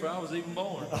 years before I was even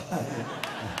born. All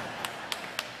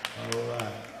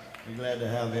right. We're glad to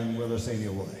have him with us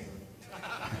anyway.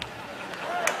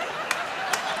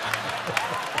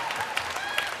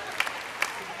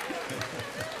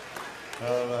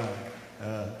 All right.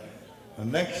 The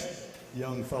next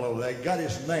young fellow, they got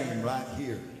his name right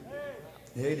here.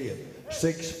 Here it is,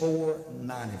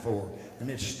 6494. And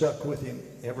it's stuck with him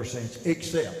ever since,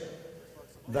 except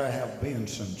there have been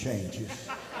some changes.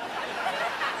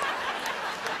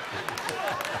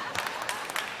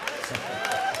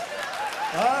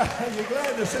 You're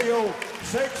glad to see old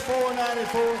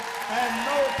 6494 and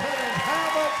no telling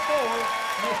how much more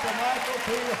Mr. Michael P.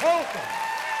 Holcomb.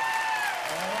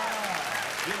 All right,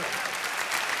 good.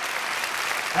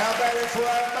 How about it for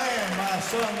our band, my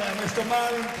son there, Mr.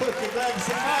 Myron Cook. You're glad to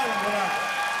see Myron tonight.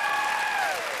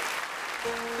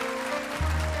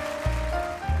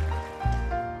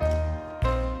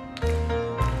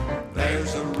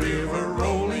 There's a river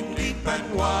rolling deep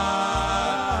and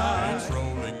wide. It's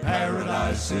rolling.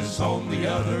 Paradise is on the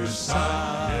other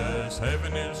side. Yes,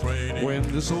 heaven is waiting. When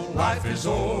this old life is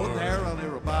o'er, there I'll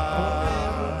never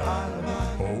abide.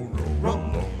 Oh, roll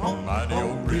on, mighty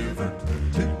old river,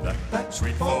 to that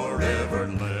sweet forever.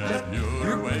 Let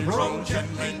your waves roll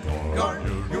gently, guard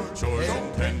your shores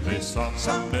and tenderly.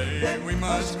 Someday we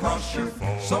must cross your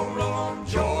foam. So roll on,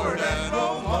 Jordan,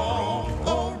 roll on,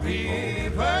 oh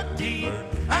river deep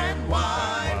and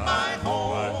wide. My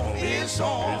home is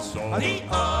on the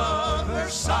other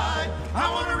side. I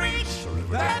want to reach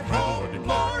that home,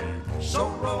 Lord. So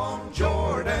roll on,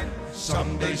 Jordan.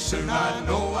 Someday soon I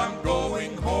know I'm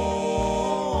going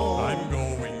home. I'm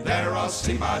going there. I'll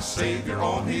see my Savior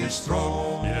on his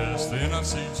throne. Yes, then I'll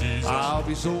see Jesus. I'll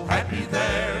be so happy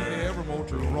there, never more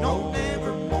to roam. No,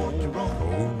 never more to roam.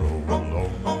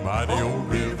 Oh, mighty old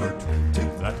river, to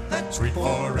that sweet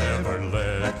forever.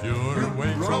 Let your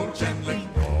waves roll gently,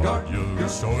 guard your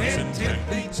shores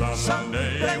intently.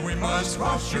 Someday we must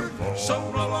cross your foam. So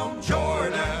roll on,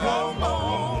 Jordan, roll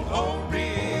on, oh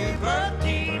river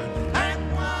deep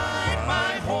and wide.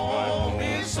 My home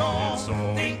is on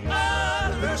the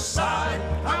other side.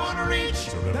 I want to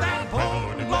reach that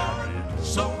home, Lord.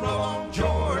 So roll on,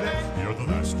 Jordan. You're the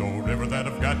last old river that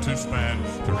I've got to span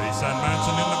to reach that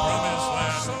mansion in the promised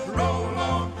land. So roll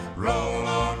on, Jordan. Roll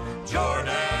on, Jordan.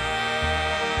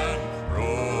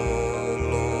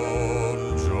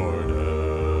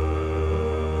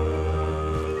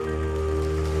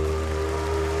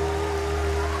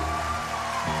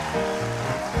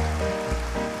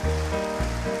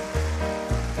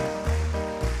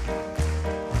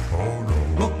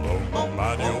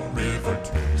 Mighty old river,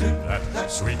 to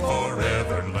that sweet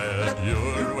forever. Let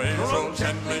your waves roll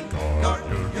gently, guard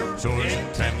your shores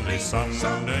intently.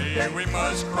 Someday we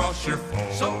must cross your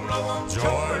foam. So roll on,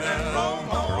 Jordan, roll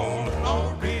on,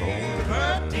 oh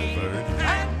river deep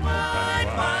and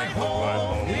wide. My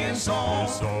home is on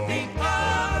the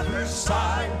other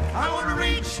side. I want to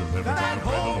reach that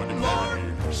home, Lord.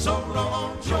 So roll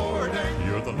on, Jordan.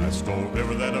 You're the last old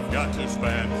river that I've got to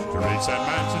span to reach that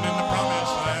mansion in the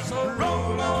promised land. So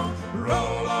roll on, Jordan.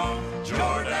 Roll on,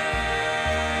 Jordan.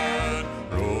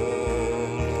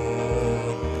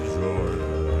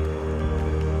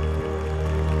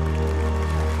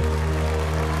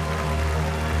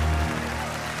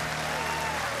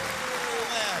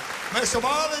 Mr.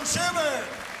 Marlon Shimmer.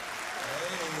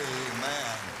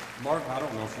 Amen. Martin, I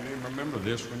don't know if you even remember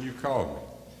this when you called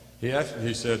me.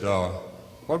 He said,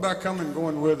 what about coming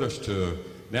going with us to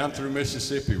down through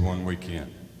Mississippi one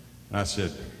weekend. And I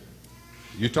said,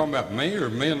 you talking about me or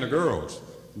me and the girls?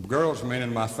 The girls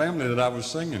meaning my family that I was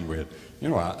singing with. You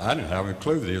know, I didn't have a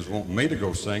clue that he was wanting me to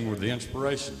go sing with the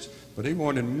Inspirations, but he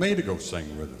wanted me to go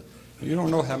sing with them. You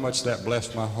don't know how much that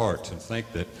blessed my heart to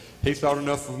think that he thought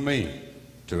enough of me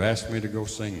to ask me to go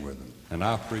sing with him. And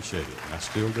I appreciate it, and I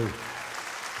still do.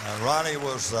 Ronnie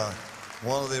was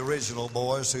one of the original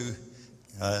boys who,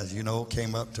 as you know,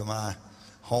 came up to my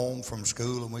home from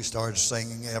school, and we started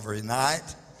singing every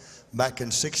night back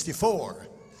in '64.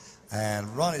 And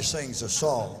Ronnie sings a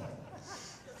song.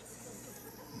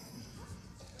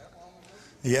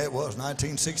 Yeah, it was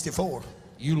 1964.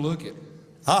 You look it.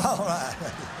 All right.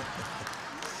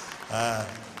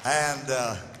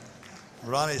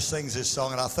 Ronnie sings this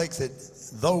song, and I think that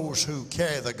those who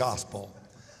carry the gospel,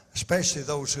 especially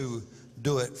those who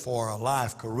do it for a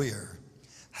life career,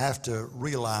 have to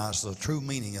realize the true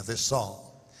meaning of this song.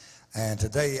 And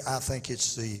today, I think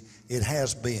it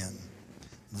has been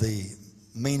the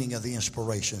meaning of the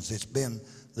Inspirations. It's been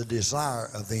the desire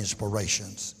of the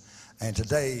Inspirations. And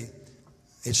today,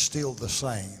 it's still the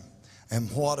same.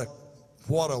 And what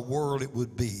a world it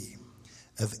would be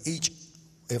if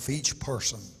each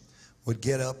person would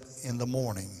get up in the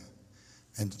morning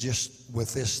and just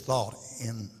with this thought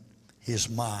in his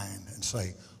mind and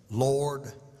say,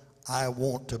 Lord, I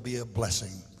want to be a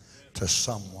blessing to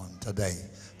someone today.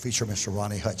 Feature Mr.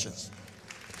 Ronnie Hutchins.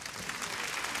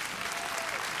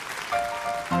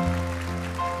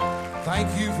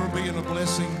 Thank you for being a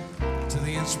blessing to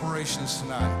the Inspirations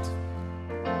tonight.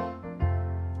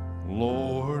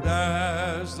 Lord,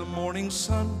 as the morning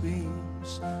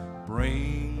sunbeams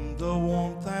bring the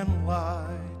warmth and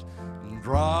light and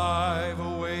drive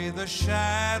away the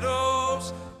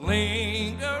shadows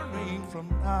lingering from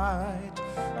night,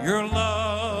 your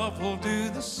love will do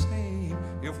the same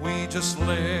if we just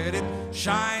let it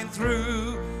shine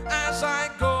through. As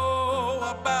I go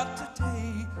about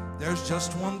today, there's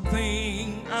just one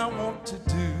thing I want to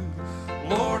do.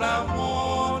 Lord, I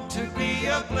want to be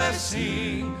a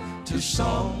blessing to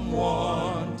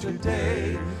someone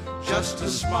today. Just a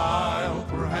smile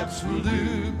perhaps will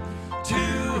do to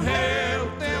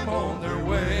help them on their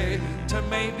way, to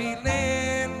maybe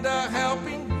lend a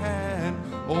helping hand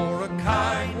or a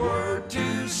kind word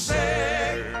to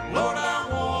say. Lord, I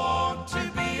want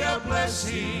to be a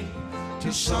blessing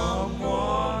to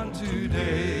someone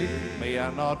today. May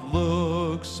I not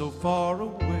look so far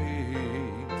away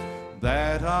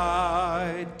that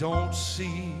I don't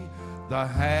see the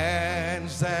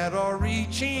hands that are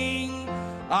reaching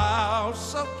out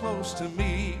so close to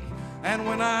me. And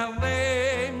when I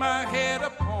lay my head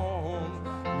upon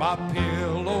my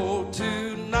pillow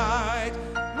tonight,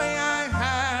 may I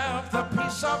have the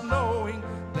peace of knowing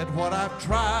that what I've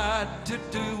tried to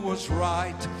do was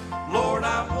right. Lord,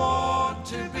 I want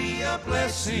to be a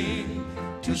blessing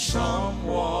to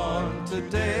someone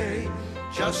today.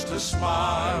 Just a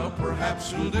smile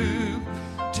perhaps will do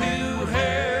to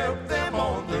help them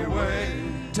on their way,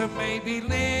 to maybe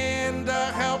lend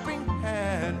a helping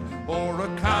hand or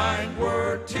a kind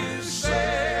word to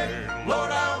say. Lord,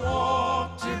 I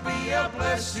want to be a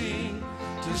blessing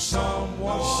to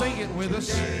someone. Sing it with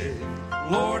us.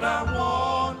 Lord, I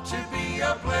want to be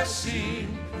a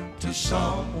blessing to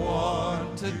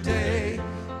someone today.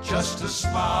 Just a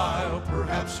smile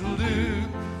perhaps will do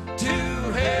to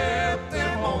help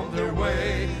them on their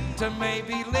way, to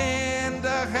maybe lend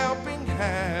a helping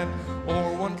hand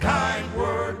or one kind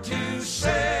word to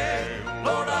say.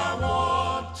 Lord, I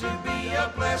want to be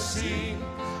a blessing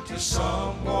to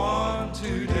someone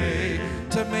today,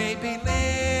 to maybe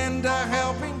lend a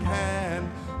helping hand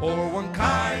or one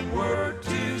kind word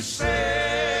to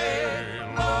say.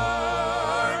 Lord,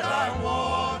 I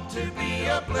want to be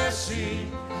a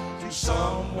blessing to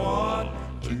someone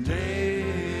today.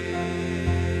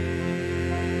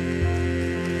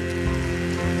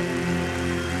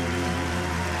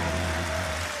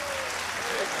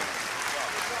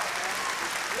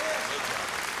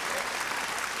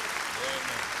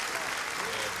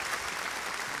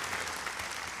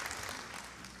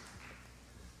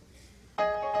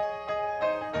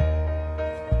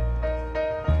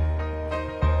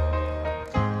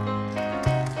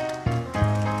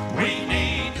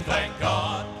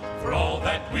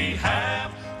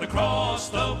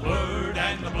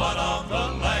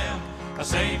 A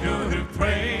Savior who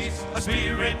prays, a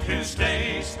Spirit who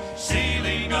stays,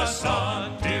 sealing us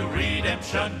unto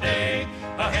redemption day.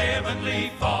 A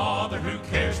Heavenly Father who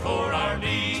cares for our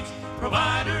needs,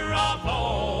 provider of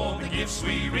all the gifts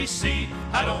we receive.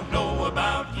 I don't know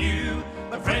about you,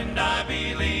 but friend, I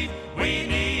believe we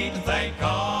need to thank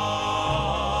God.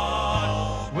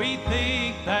 We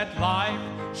think life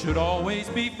should always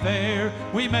be fair.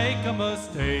 We make a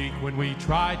mistake when we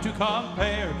try to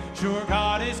compare. Sure,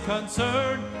 God is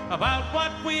concerned about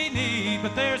what we need,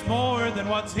 but there's more than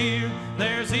what's here.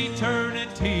 There's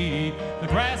eternity. The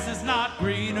grass is not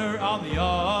greener on the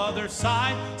other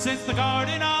side. Since the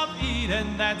Garden of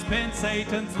Eden, that's been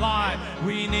Satan's lie.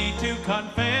 We need to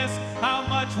confess how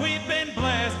much we've been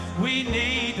blessed. We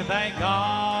need to thank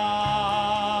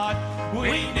God.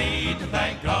 We need to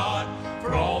thank God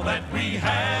for all that we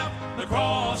have, the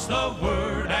cross, the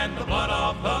word, and the blood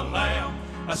of the Lamb.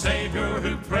 A Savior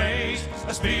who prays,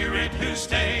 a Spirit who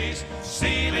stays,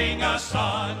 sealing us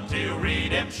until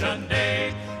redemption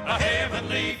day. A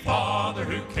Heavenly Father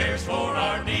who cares for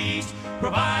our needs,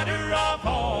 provider of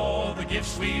all the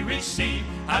gifts we receive.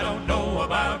 I don't know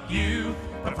about you,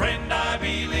 but friend, I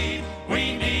believe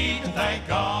we need to thank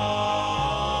God.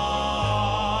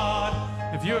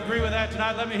 If you agree with that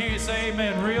tonight, let me hear you say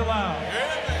amen real loud.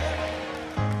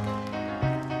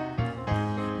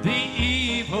 The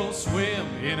evil swim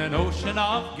in an ocean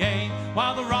of gain,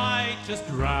 while the righteous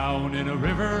drown in a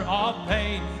river of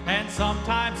pain. And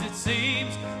sometimes it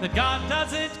seems that God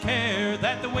doesn't care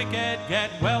that the wicked get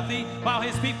wealthy while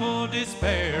his people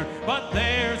despair. But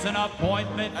there's an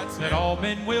appointment that all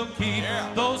men will keep.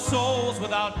 Those souls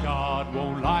without God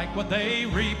won't like what they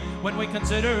reap. When we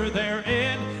consider their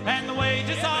end and the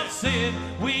wages of sin,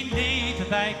 we need to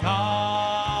thank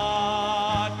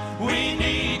God. We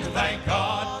need to thank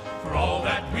God for all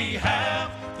that we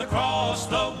have, the cross,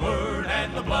 the word,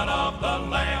 and the blood of the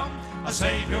Lamb. A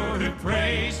Savior who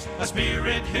prays, a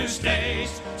Spirit who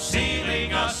stays,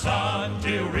 sealing us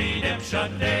until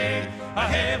redemption day. A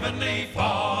Heavenly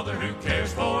Father who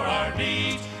cares for our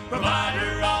needs,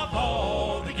 provider of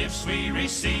all the gifts we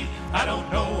receive. I don't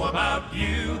know about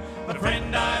you, but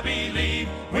friend, I believe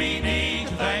we need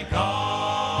to thank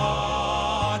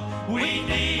God. We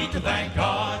need to thank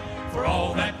God for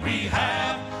all that we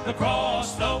have, the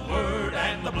cross, the word,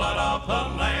 and the blood of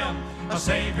the Lamb. A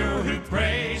Savior who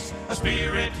prays, a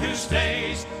Spirit who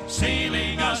stays,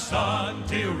 sealing us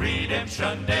until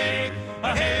redemption day.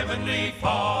 A Heavenly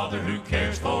Father who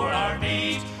cares for our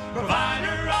needs,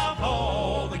 provider of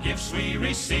all the gifts we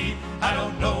receive. I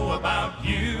don't know about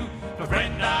you, but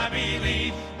friend, I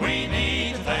believe we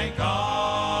need to thank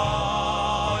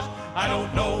God. I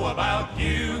don't know about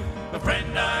you, but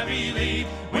friend, I believe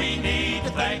we need to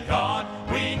thank God.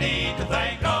 We need to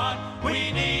thank God.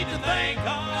 We need to thank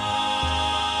God.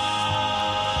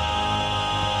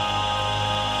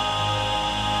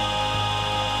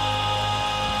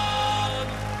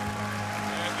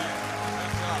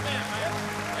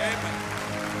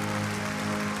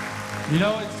 You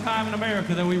know, it's time in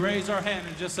America that we raise our hand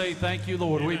and just say, thank you,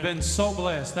 Lord. We've been so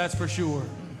blessed, that's for sure.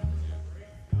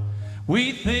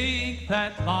 We think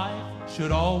that life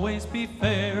should always be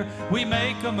fair. We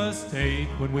make a mistake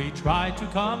when we try to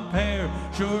compare.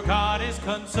 Sure, God is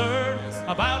concerned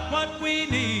about what we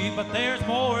need, but there's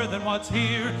more than what's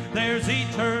here. There's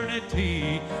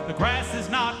eternity. The grass is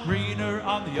not greener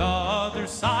on the other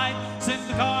side. Since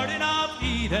the Garden of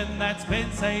Eden, that's been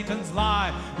Satan's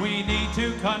lie. We need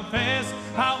to confess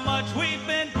how much we've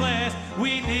been blessed.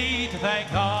 We need to thank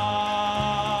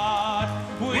God.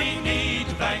 We need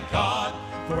to thank God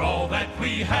for all that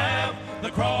we have,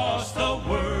 the cross, the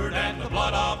word, and the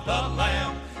blood of the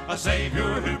Lamb. A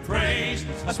Savior who prays,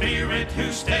 a Spirit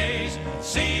who stays,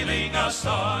 sealing us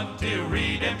until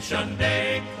redemption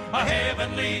day. A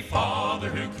Heavenly Father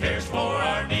who cares for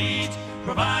our needs,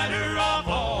 provider of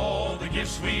all the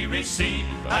gifts we receive.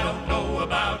 I don't know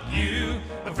about you,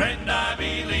 but friend, I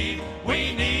believe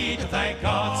we need to thank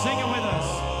God. Sing it with us.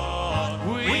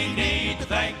 We need to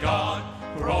thank God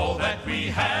for all that we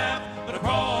have, the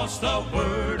cross, the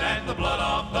word, and the blood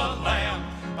of the Lamb.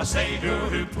 A Savior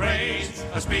who prays,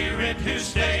 a Spirit who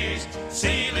stays,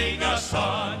 sealing us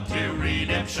until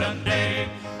redemption day.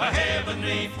 A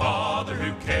Heavenly Father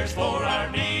who cares for our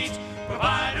needs,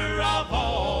 provider of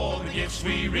all the gifts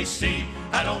we receive.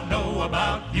 I don't know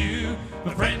about you,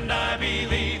 but friend, I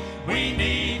believe we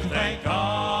need to thank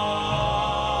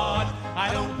God.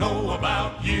 I don't know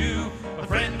about you, but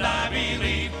friend, I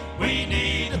believe we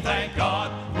need to thank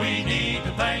God. We need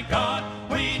to thank God.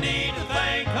 We need to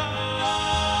thank God.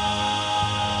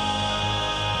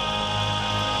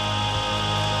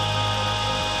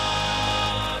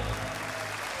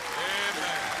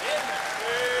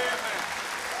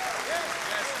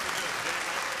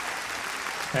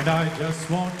 And I just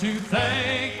want to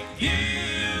thank you,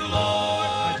 Lord.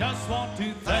 I just want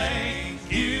to thank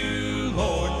you,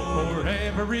 Lord, for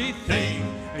everything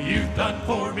you've done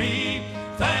for me.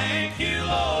 Thank you, Lord.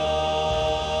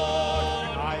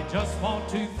 I just want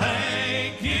to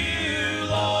thank you,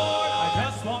 Lord.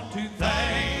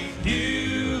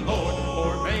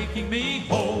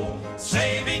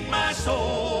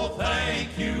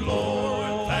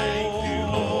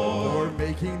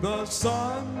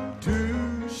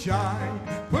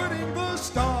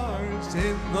 stars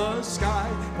in the sky,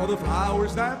 for the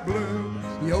flowers that bloom,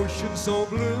 the ocean so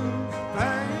blue.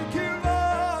 Thank you,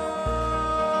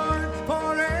 Lord,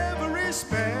 for every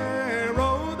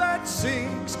sparrow that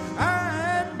sings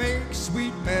and makes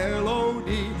sweet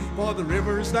melody, for the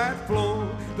rivers that flow,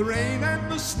 the rain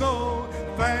and the snow.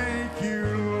 Thank you,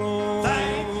 Lord.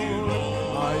 Thank you,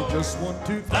 Lord. I just want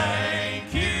to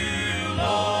Thank you,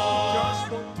 Lord.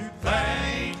 Just want to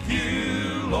Thank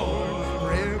you, Lord,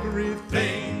 for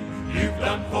everything you've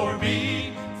done for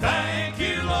me. Thank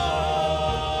you, Lord.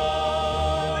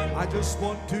 I just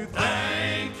want to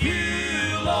Thank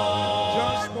you, Lord.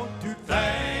 Just want to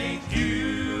Thank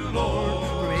you, Lord,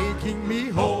 for making me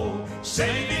whole,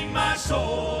 saving my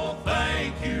soul.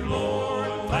 Thank you, Lord.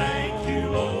 Thank you,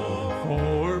 Lord.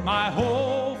 For my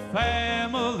whole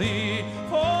family,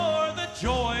 for the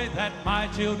joy that my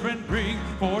children bring,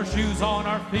 for shoes on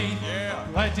our feet,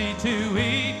 plenty to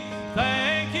eat.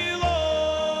 Thank you,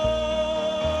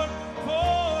 Lord,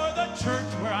 for the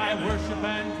church where I worship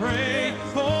and pray,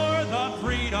 for the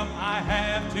freedom I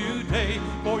have today,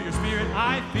 for your spirit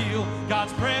I feel,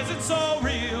 God's presence so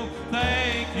real.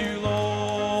 Thank you,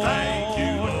 Lord. Thank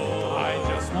you, Lord. I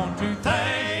just want to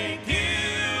Thank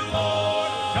you,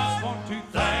 Lord. just want to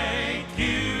Thank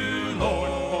you,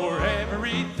 Lord, for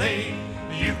everything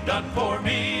you've done for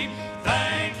me.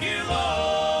 Thank you, Lord.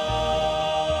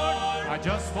 I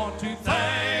just want to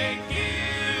Thank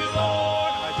you,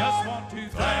 Lord. I just want to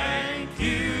Thank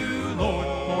you, Lord,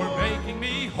 for making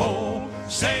me whole,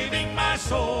 saving my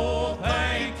soul.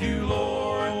 Thank you,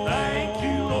 Lord. Thank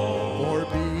you, Lord.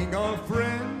 for being a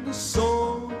friend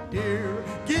so dear,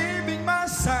 giving my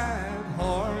sad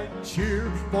heart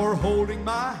cheer, for holding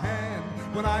my hand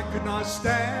when I could not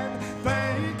stand.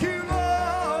 Thank you,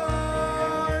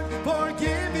 Lord, for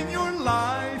giving your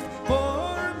life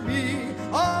for me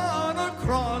on a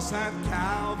cross at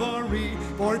Calvary,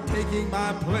 for taking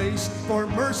my place, for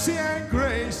mercy and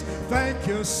grace. Thank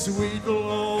you, sweet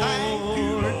Lord. Thank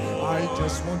you, Lord. I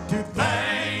just want to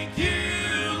Thank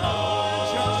you,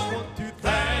 Lord. just want to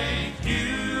Thank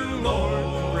you, Lord,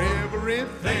 for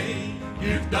everything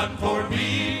you've done for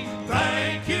me.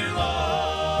 Thank you,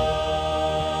 Lord.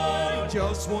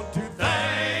 just want to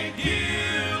Thank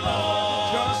you,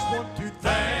 Lord. just want to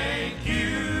Thank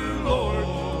you, Lord,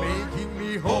 making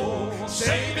me whole.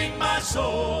 saving my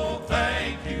soul.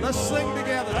 Thank you, Let's sing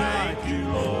together tonight. Thank you,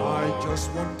 Lord. I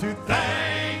just want to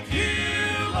Thank you,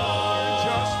 Lord.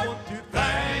 just want to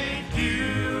Thank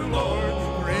you, Lord,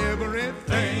 for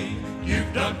everything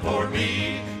you've done for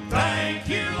me. Thank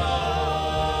you, Lord.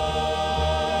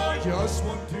 just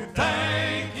want to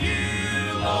Thank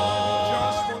you, Lord.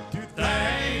 just want to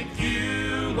Thank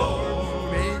you,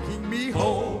 Lord, making me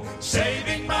whole.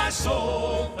 saving my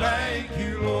soul. Thank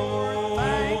you, Lord.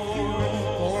 Thank you,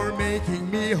 Lord, For making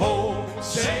me whole.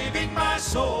 saving my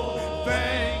soul.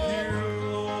 Thank you,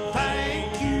 Lord.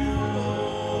 Thank you,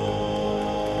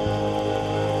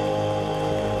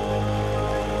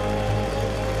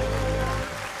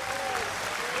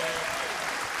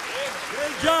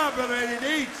 Great job, Brother Eddie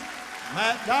Deeds.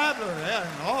 Matt Dibler,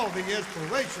 and all the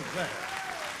inspirations there.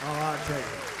 Oh, I tell you.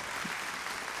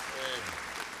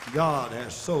 God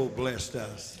has so blessed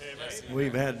us.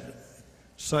 We've had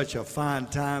such a fine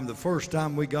time. The first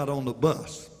time we got on the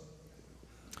bus,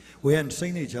 we hadn't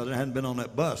seen each other, hadn't been on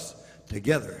that bus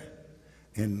together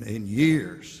in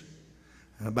years.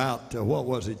 And about, what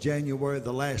was it, January,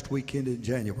 the last weekend in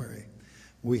January,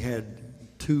 we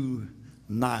had 2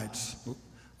 nights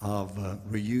of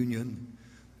reunion.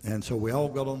 And so we all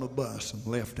got on the bus and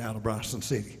left out of Bryson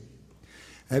City.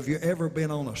 Have you ever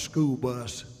been on a school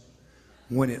bus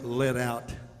when it let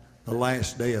out the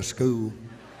last day of school?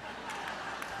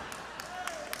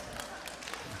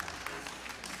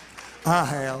 I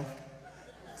have.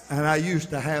 And I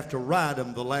used to have to ride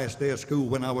them the last day of school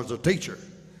when I was a teacher.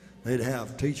 They'd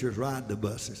have teachers ride the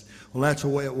buses. Well, that's the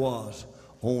way it was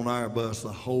on our bus the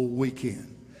whole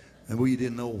weekend. And we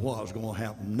didn't know what was going to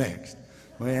happen next.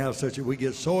 We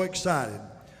get so excited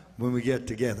when we get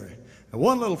together. And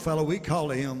one little fellow, we call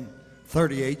him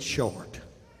 38 short.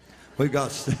 We've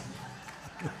got,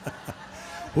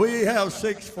 we have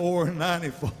 6'4" and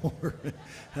 94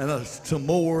 and some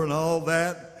more and all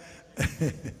that.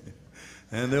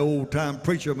 And the old time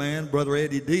preacher man, Brother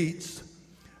Eddie Dietz.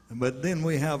 But then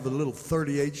we have the little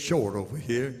 38 short over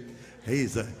here.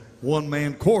 He's a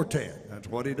one-man quartet. That's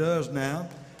what he does now.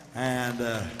 And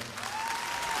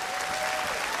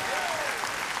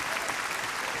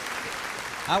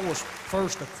I was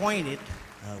first acquainted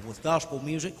with gospel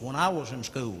music when I was in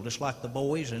school, just like the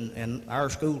boys, and our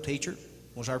school teacher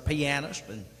was our pianist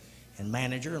and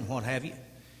manager and what have you.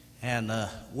 And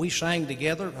we sang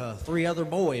together, 3 other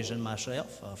boys and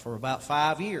myself, for about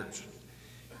 5 years.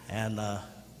 And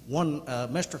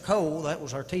Mr. Cole, that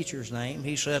was our teacher's name,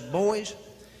 he said, boys,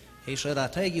 he said, I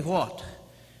tell you what,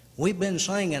 we've been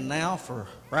singing now for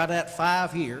right at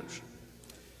 5 years.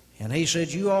 And he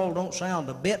said, you all don't sound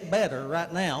a bit better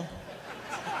right now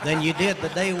than you did the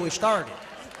day we started.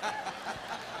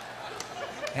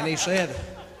 And he said,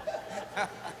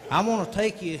 I want to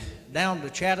take you down to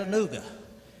Chattanooga.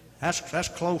 That's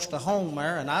close to home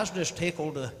there, and I was just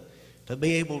tickled to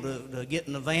be able to get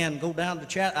in the van and go down to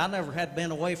Chattanooga. I never had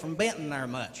been away from Benton there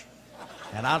much.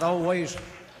 And I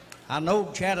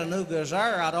know Chattanooga is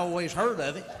there, I'd always heard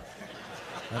of it.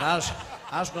 But I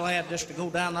was glad just to go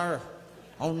down there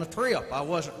on the trip. I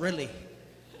wasn't really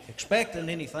expecting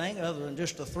anything other than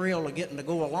just the thrill of getting to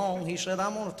go along. He said,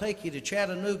 I'm going to take you to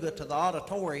Chattanooga to the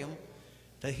auditorium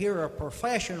to hear a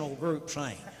professional group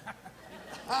sing.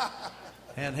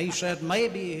 And he said,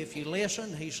 maybe if you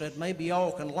listen, he said, maybe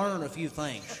y'all can learn a few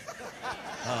things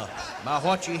by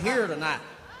what you hear tonight.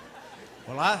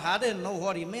 Well, I didn't know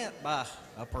what he meant by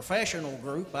a professional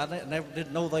group. I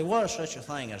didn't know there was such a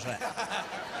thing as that.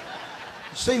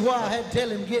 See why I had to tell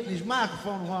him to get in his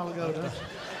microphone a while ago, don't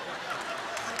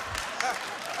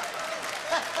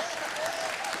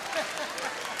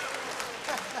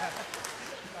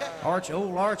you?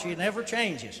 Old Archie never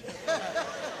changes.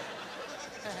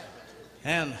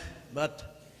 But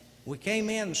we came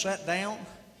in and sat down,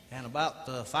 and about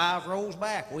 5 rows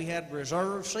back, we had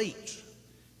reserved seats.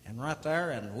 And right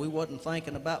there, and we wasn't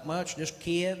thinking about much, just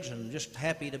kids and just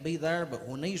happy to be there. But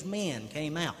when these men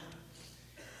came out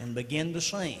and began to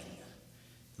sing,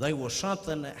 there was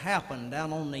something that happened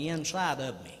down on the inside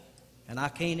of me. And I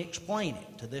can't explain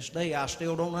it. To this day, I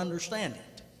still don't understand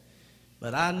it.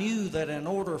 But I knew that in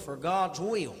order for God's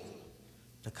will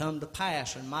to come to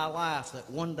pass in my life, that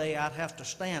one day I'd have to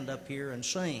stand up here and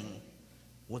sing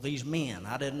with these men.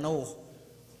 I didn't know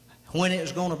when it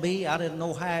was going to be. I didn't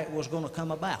know how it was going to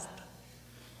come about.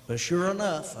 But sure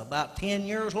enough, about 10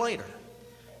 years later,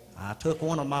 I took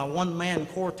one of my one-man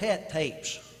quartet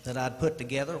tapes that I'd put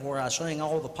together where I sang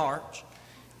all the parts,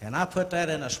 and I put that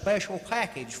in a special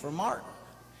package for Martin.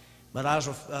 But I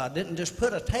didn't just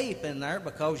put a tape in there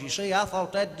because, you see, I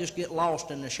thought that'd just get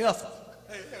lost in the shuffle.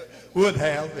 it would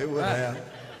have.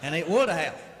 And it would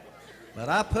have. But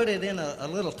I put it in a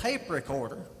little tape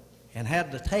recorder and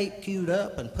had the tape queued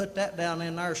up and put that down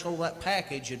in there so that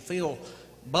package would feel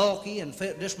bulky and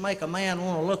just make a man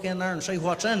want to look in there and see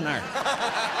what's in there.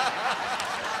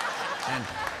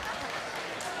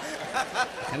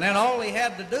 And then all he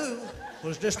had to do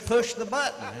was just push the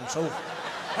button. And so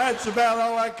that's about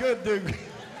all I could do.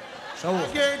 So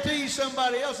I guarantee you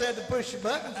somebody else had to push the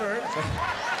button first.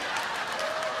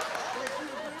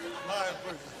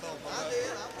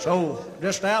 So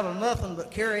just out of nothing but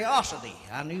curiosity,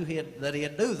 I knew that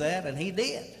he'd do that, and he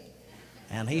did.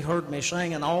 And he heard me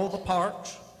singing all the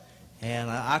parts,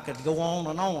 and I could go on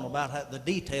and on about the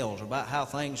details about how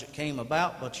things came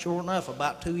about. But sure enough,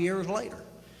 about 2 years later,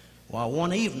 well,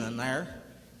 one evening there,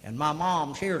 and my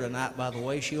mom's here tonight, by the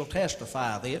way, she'll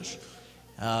testify this.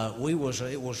 It was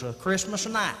a Christmas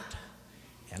night,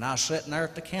 and I was sitting there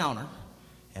at the counter,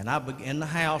 and in the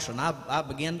house, and I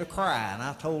began to cry, and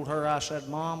I told her, I said,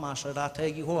 Mom, I said, I tell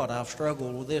you what, I've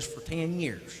struggled with this for 10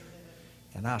 years.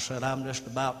 And I said, I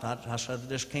said, I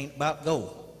just can't about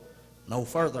go no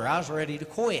further. I was ready to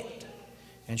quit.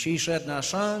 And she said, now,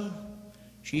 son,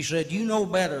 she said, you know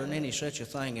better than any such a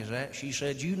thing as that. She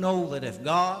said, you know that if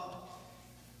God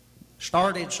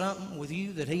started something with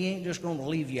you, that he ain't just going to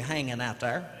leave you hanging out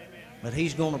there, but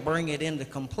he's going to bring it into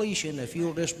completion if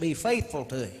you'll just be faithful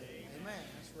to him.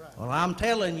 Well, I'm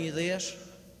telling you this,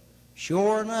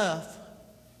 sure enough,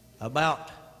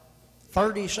 about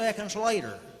 30 seconds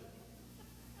later,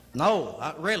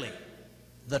 really,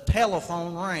 the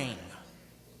telephone rang,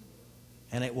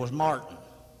 and it was Martin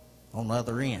on the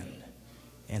other end.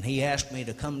 And he asked me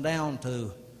to come down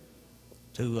to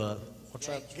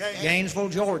Gainesville,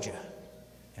 Georgia,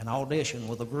 and audition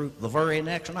with a group the very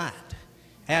next night.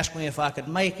 Asked me if I could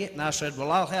make it, and I said,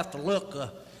 well, I'll have to look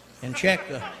and check.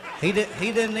 He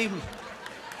didn't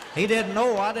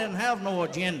know I didn't have no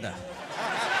agenda.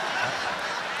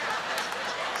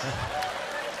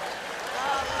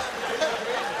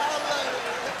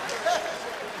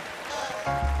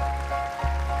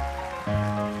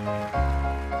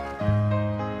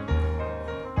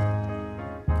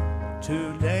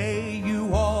 Today you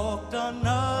walked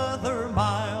another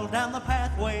mile down the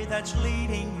pathway that's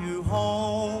leading you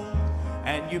home.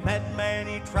 And you met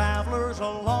many travelers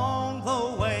along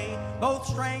the way, both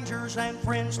strangers and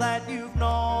friends that you've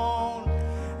known.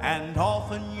 And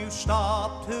often you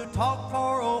stop to talk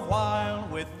for a while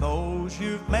with those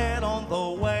you've met on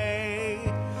the way.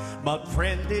 But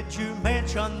friend, did you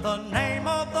mention the name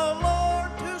of the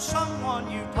Lord to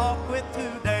someone you talk with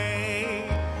today?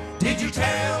 Did you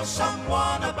tell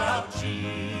someone about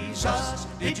Jesus?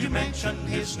 Did you mention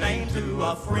his name to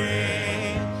a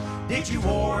friend? Did you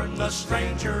warn the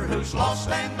stranger who's lost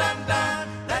and undone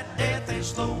that death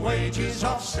is the wages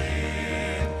of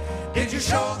sin? Did you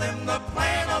show them the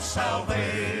plan of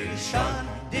salvation?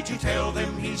 Did you tell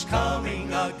them he's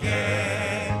coming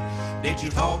again? Did you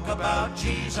talk about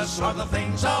Jesus or the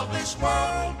things of this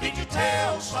world? Did you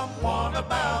tell someone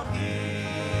about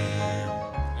him?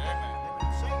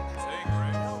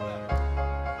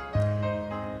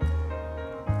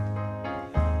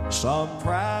 Some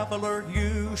traveler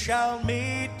you shall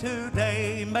meet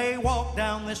today may walk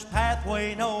down this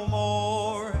pathway no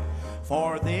more,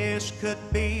 for this could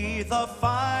be the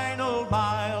final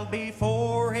mile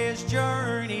before his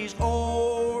journey's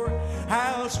o'er.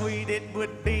 How sweet it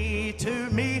would be to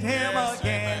meet him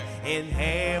again in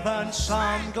heaven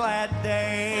some glad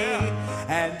day,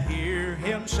 and hear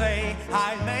him say,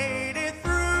 I made it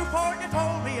through, for you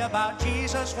told me about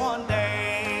Jesus one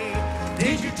day.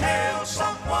 Did you tell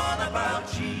someone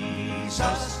about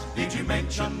Jesus? Did you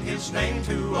mention his name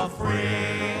to a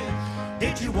friend?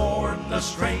 Did you warn the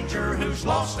stranger who's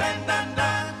lost and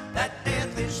undone that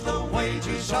death is the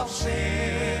wages of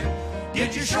sin?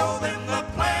 Did you show them the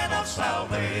plan of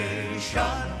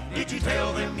salvation? Did you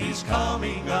tell them he's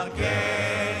coming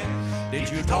again?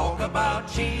 Did you talk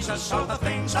about Jesus or the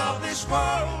things of this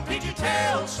world? Did you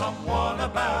tell someone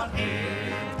about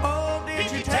him? Oh,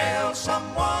 did you tell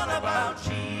someone about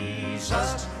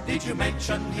Jesus? Did you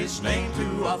mention his name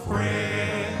to a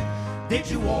friend? Did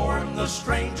you warn the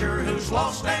stranger who's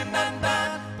lost and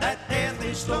undone that death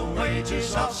is the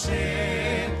wages of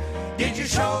sin? Did you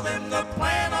show them the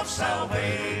plan of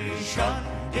salvation?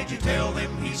 Did you tell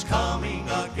them he's coming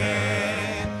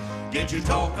again? Did you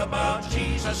talk about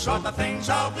Jesus or the things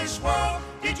of this world?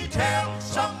 Did you tell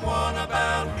someone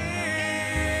about him?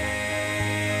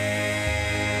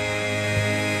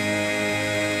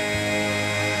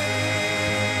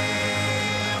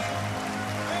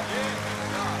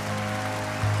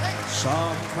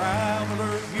 Some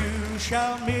traveler you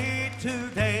shall meet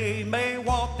today may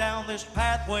walk down this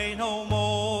pathway no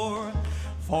more,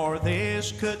 for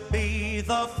this could be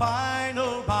the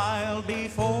final mile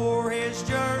before his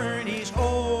journey's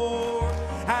o'er.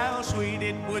 How sweet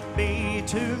it would be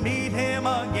to meet him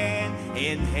again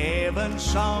in heaven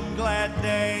some glad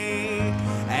day,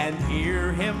 and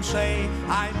hear him say,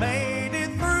 I made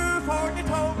it through, for you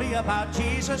told me about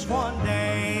Jesus one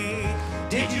day.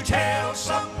 Did you tell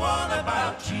someone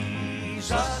about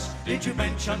Jesus? Did you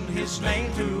mention his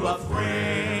name to a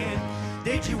friend?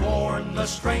 Did you warn the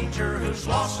stranger who's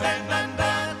lost and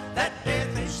undone that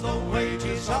death is the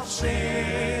wages of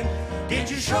sin? Did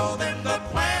you show them the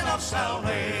plan of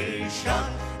salvation?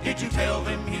 Did you tell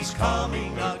them he's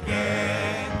coming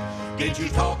again? Did you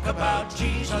talk about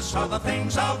Jesus or the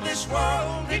things of this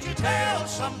world? Did you tell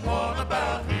someone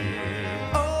about him?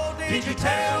 Oh, did you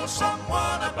tell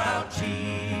someone about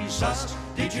Jesus?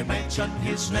 Did you mention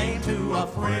his name to a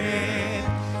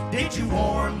friend? Did you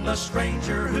warn the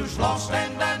stranger who's lost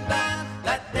and undone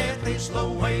that death is the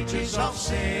wages of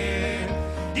sin?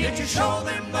 Did you show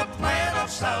them the plan of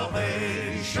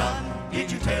salvation? Did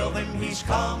you tell them he's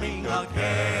coming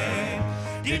again?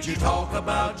 Did you talk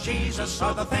about Jesus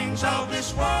or the things of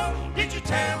this world? Did you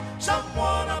tell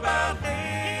someone about him?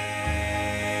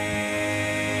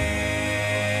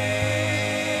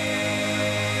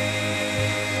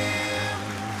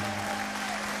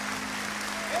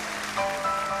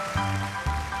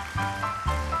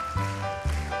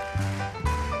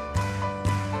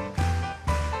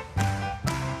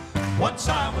 Once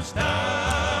I was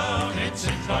down in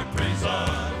sin dark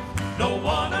prison, no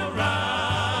one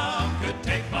around could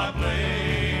take my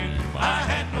blame. I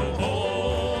had no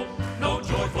hope, no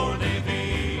joy for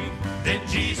living. Then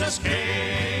Jesus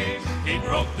came, he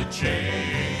broke the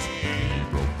chains. He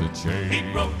broke the chains. He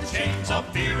broke the chains of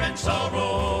fear and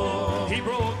sorrow. He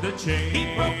broke the chains.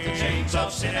 He broke the chains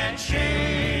of sin and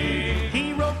shame.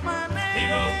 He wrote my name. He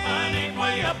wrote my name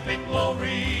way up in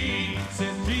glory.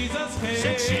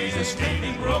 Since Jesus came,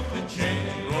 he broke the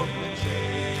chains. He broke the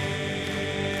chains.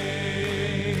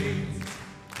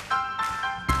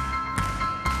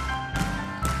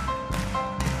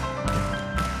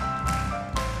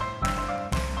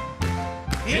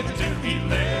 In the tomb he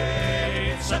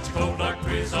lay, such a cold dark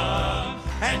prison,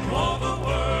 and all the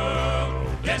world,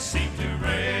 yes, seemed to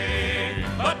reign.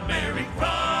 But Mary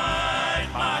cried,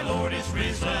 my Lord is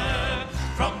risen,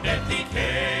 from death he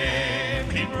came.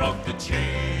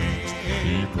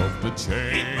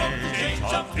 chains. He broke the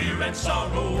chains of fear and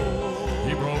sorrow.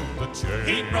 He broke the chains.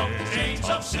 He broke the chains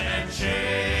of sin and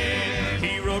shame.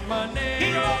 He wrote my name.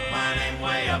 He wrote my name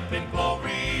way up in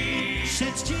glory.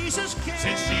 Since Jesus came.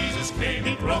 Since Jesus came,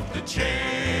 he broke the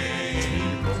chains. He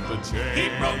broke the chains. He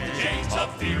broke the chains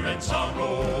of fear and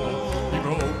sorrow. He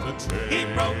broke the chains. He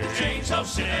broke the chains of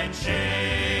sin and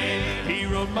shame. He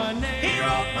wrote my name. He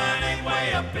wrote my name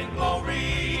way up in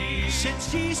glory. Since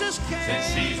Jesus came.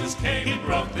 Since Jesus came, he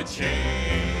broke the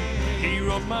chain. He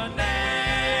wrote my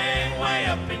name way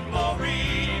up in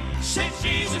glory. Since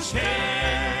Jesus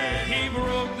came, he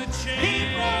broke the chain. He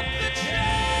broke the chain.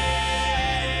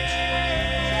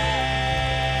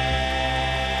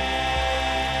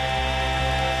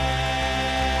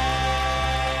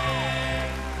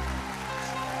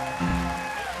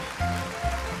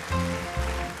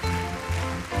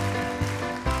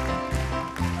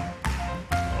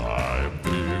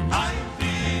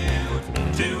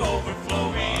 To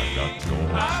overflowing,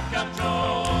 I've got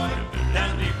joy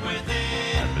down deep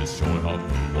within. And this joy of the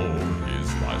Lord is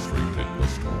my strength in the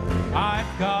storm. I've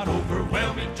got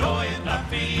overwhelming joy and I'm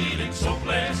feeling so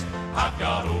blessed. I've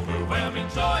got overwhelming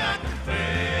joy, I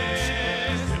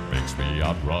confess. It makes me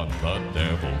outrun the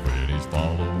devil when he's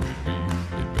following me.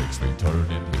 It makes me turn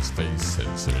in his face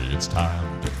and say it's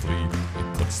time to flee.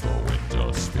 It puts the wind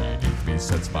just beneath me,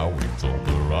 sets my wings on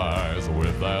the rise.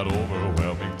 With that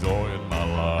overwhelming joy in my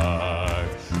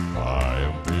life, I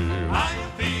am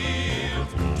filled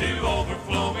to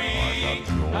overflowing.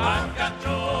 I've got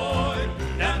joy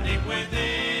down deep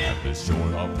within. And this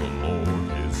joy of the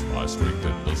Lord is my strength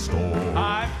in the storm.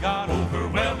 I've got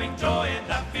overwhelming joy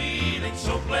and I'm feeling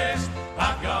so blessed.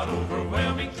 I've got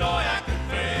overwhelming joy, I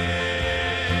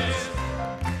confess.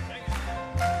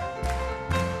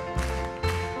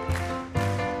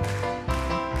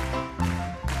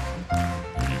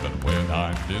 Even when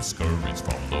I'm discouraged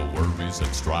from the worries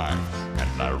and strife,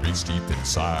 and I reach deep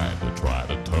inside to try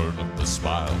to turn up the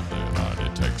smile, then I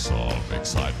detect some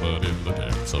excitement in the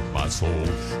depths of my soul.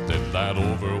 Then that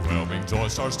overwhelming joy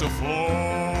starts to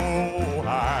flow.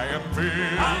 I am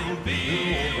filled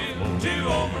to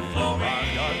overflowing.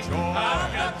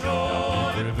 I've got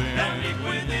joy down deep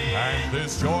within. And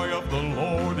this joy of the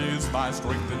Lord is my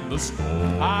strength in the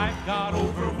storm. I've got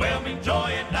overwhelming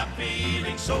joy and I'm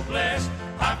feeling so blessed.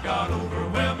 I've got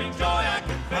overwhelming joy, I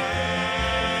confess.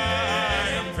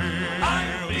 I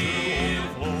am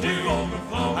filled to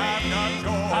overflowing. I've got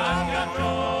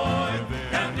joy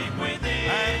down deep within.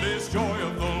 And this joy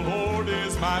of the Lord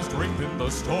is my strength in the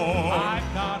storm.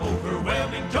 I've got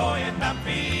overwhelming joy and I'm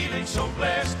feeling so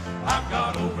blessed. I've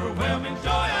got overwhelming joy,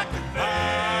 I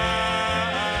confess.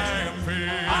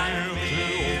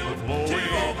 To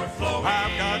overflowing.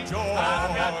 I've got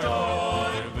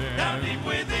joy down deep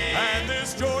within. And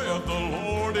this joy of the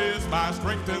Lord is my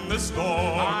strength in the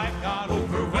storm. I've got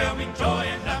overwhelming joy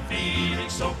and I'm feeling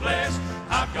so blessed.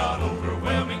 I've got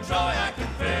overwhelming joy, I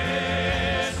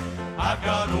confess. I've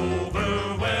got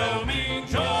overwhelming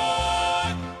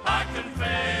joy, I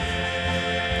confess.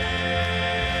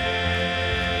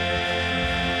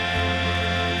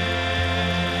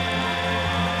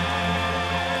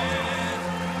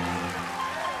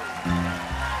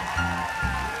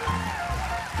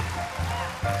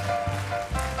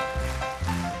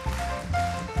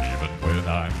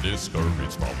 I'm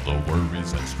discouraged from the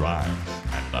worries and strife,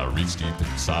 and I reach deep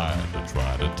inside to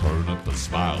try to turn up the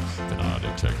smile. Then I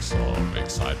detect some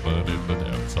excitement in the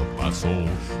depths of my soul.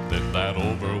 Then that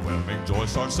overwhelming joy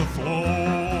starts to flow.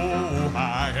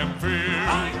 I am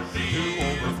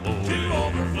filled to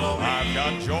overflowing. I've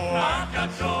got joy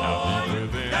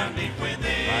down deep within.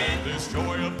 And this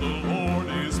joy of the Lord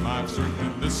is my strength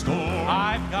in this storm.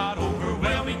 I've got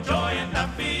overwhelming joy and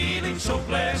I'm feeling so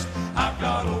blessed. I've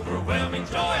got overwhelming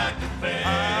joy, I confess.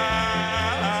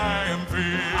 I am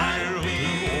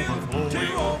filled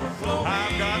to overflowing.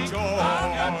 I've got joy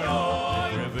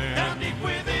down deep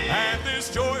within. And this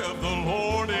joy of the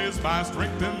Lord is my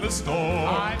strength in the storm.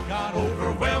 I've got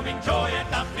overwhelming joy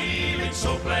and I'm feeling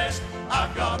so blessed.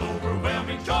 I've got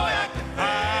overwhelming joy, I confess.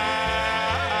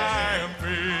 I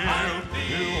am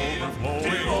filled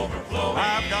to overflowing.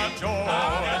 I've got joy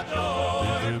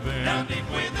down deep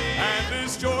within. And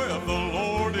this joy of the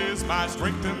Lord is my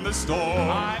strength in the storm.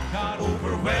 I've got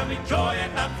overwhelming joy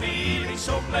and I'm feeling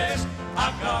so blessed.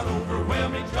 I've got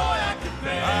overwhelming joy, I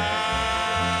confess.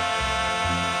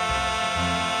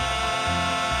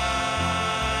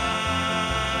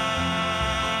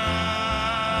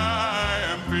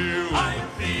 I am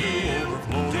filled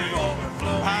to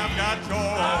overflowing. I've got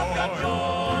joy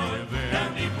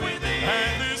down deep within.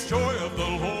 And this joy of the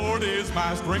Lord is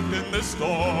my strength strength in this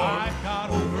storm. I've got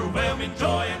overwhelming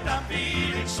joy and I'm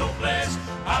feeling so blessed.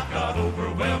 I've got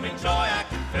overwhelming joy, I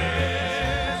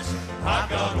confess. I've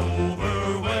got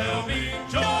overwhelming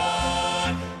joy,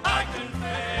 I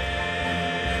confess.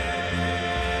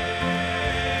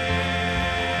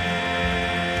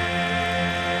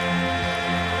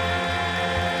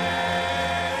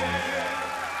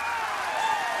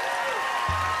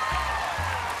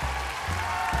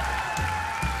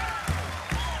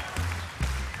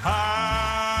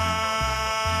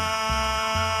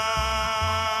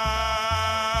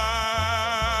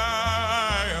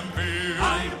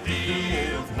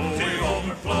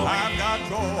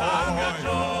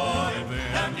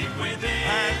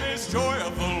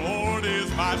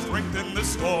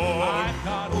 I've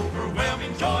got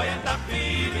overwhelming joy and I'm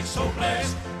feeling so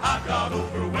blessed. I've got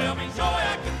overwhelming joy,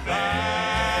 I confess.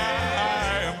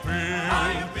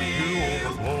 I am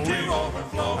filled to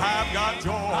overflow. I've got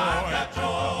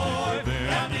joy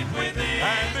down deep within.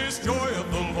 And this joy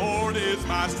of the Lord is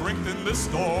my strength in this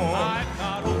storm. I've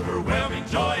got overwhelming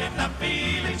joy and I'm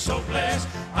feeling so blessed.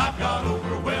 I've got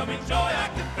overwhelming joy, I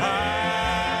confess.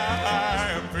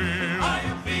 I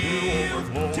am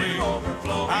filled to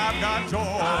overflow. I've got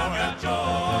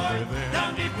joy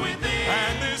down deep within.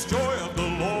 And this joy of the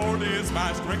Lord is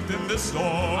my strength in this storm.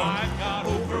 I've got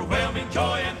overwhelming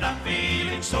joy and I'm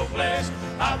feeling so blessed.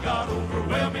 I've got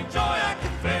overwhelming joy, I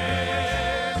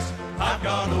confess. I've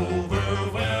got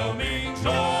overwhelming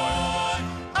joy,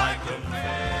 I confess.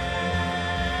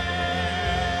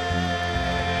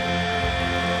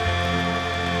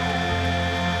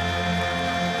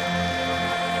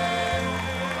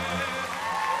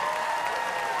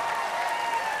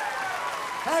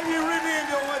 Have you really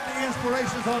enjoyed the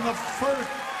inspirations on the first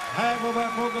half of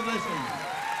our proposition?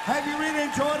 Have you really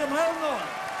enjoyed them, Lord?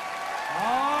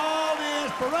 All the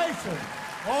inspiration.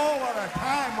 Oh, what a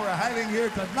time we're having here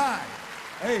tonight.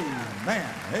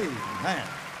 Amen. Amen.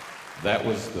 That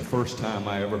was the first time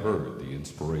I ever heard the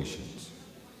inspirations.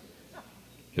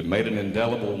 It made an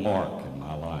indelible mark in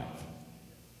my life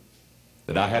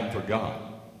that I hadn't forgotten.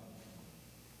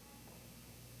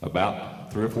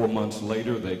 About 3 or 4 months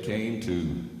later, they came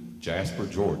to Jasper,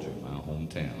 Georgia, my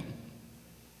hometown.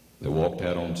 They walked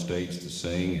out on stage to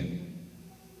sing, and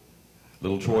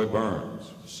little Troy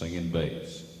Burns was singing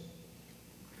bass.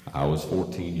 I was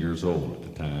 14 years old at the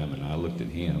time, and I looked at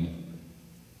him.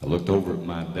 I looked over at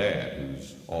my dad,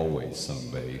 who's always sung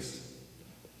bass,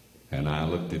 and I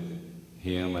looked at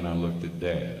him and I looked at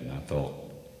Dad, and I thought,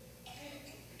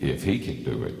 if he can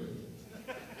do it,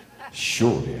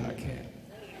 surely I can.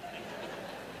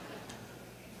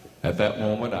 At that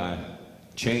moment, I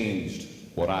changed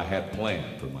what I had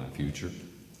planned for my future,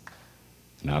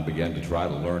 and I began to try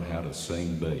to learn how to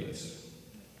sing bass.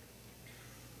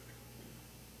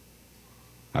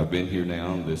 I've been here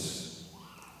now, and this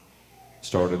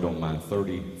started on my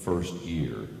 31st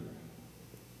year,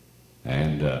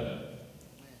 and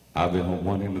I've been on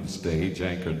one end of the stage,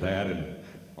 anchored that, and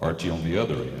Archie on the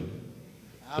other end.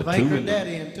 I've anchored that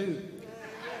in too.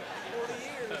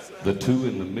 The two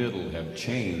in the middle have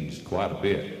changed quite a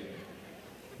bit.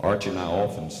 Archie and I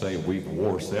often say we've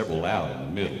wore several out in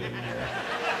the middle.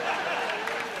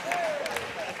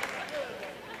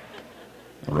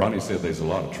 Ronnie said there's a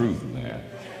lot of truth in that.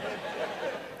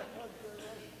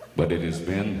 But it has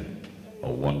been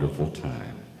a wonderful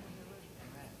time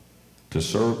to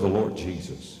serve the Lord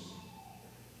Jesus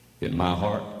in my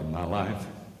heart, in my life,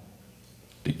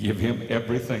 to give him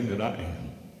everything that I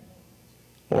am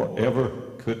or ever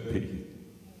could be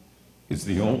is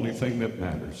the only thing that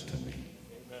matters to me.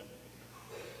 Amen.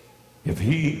 If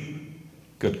he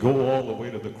could go all the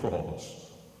way to the cross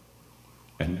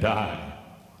and die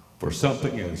for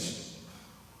something as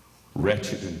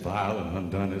wretched and vile and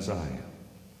undone as I am,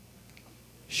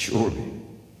 surely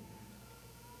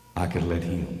I could let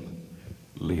him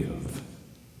live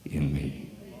in me.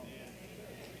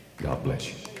 God bless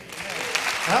you.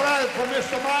 All right, for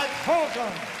Mr. Mike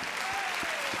Holcomb.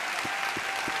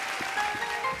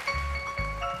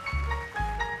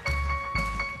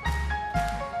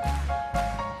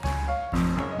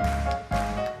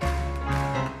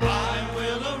 I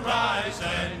will arise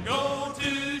and go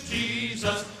to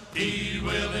Jesus. He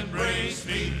will embrace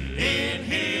me in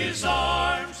his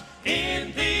arms,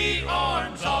 in the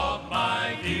arms of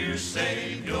my dear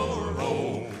Savior.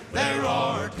 Oh, there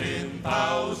are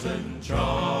 10,000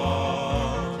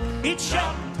 charms. It's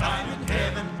shouting time in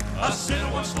heaven, a sinner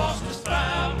once lost is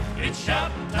found. It's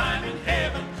shouting time in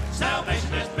heaven, salvation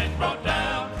has been brought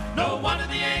down. No wonder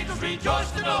the angels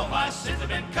rejoice to know my sins have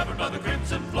been covered by the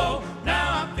crimson flow.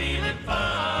 Now I'm feeling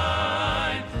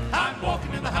fine. I'm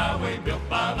walking in the highway built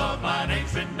by love. My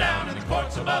name's written down in the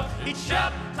courts of above. It's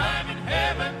shouting time in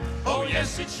heaven. Oh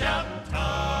yes, it's shouting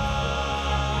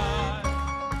time.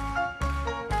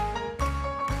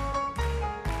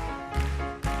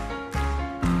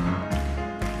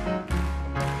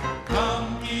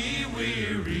 Come ye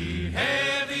weary,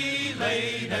 heavy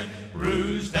laden,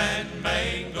 bruised and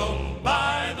mangled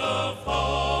by the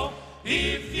fall.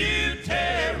 If you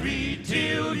tarry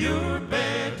till you're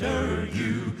better,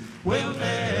 you will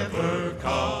never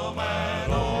come at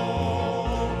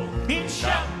all. It's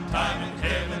shouting time in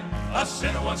heaven, a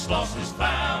sinner once lost is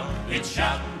found. It's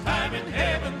shouting time in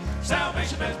heaven,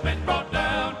 salvation has been brought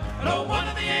down. No one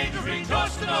of the angels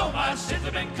rejoiced to know my sins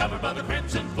have been covered by the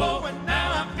crimson flow, and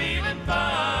now I'm feeling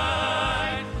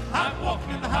fine. I'm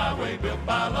walking in the highway built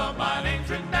by love, my name's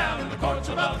written down in the courts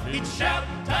above. It's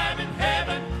shouting time in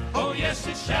heaven. Oh yes,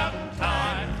 it's shouting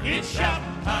time. It's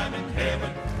shouting time in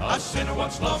heaven. A sinner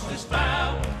once lost is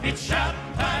found. It's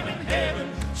shouting time in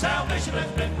heaven. Salvation has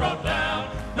been brought down.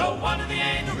 No wonder the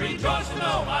angels rejoice to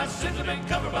know my sins have been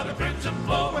covered by the crimson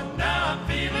flow, and now I'm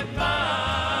feeling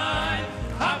fine.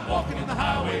 I'm walking in the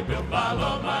highway built by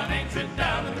love. My name's written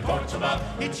down in the courts above.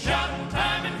 It's shouting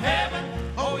time in heaven.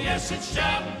 Oh yes, it's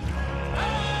shouting time.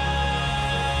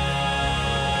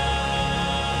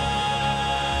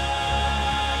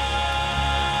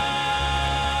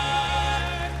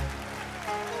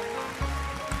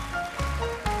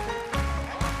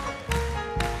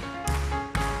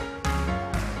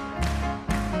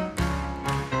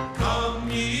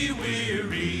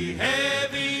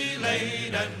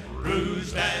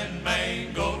 And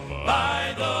mangled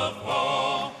by the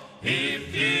fall.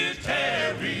 If you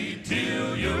tarry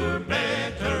till you're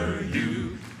better,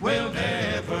 you will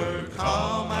never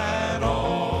come at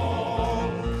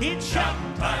all. It's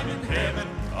shouting time in heaven,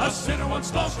 a sinner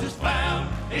once lost is found.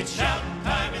 It's shouting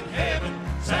time in heaven,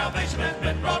 salvation has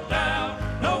been brought down.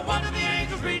 No wonder the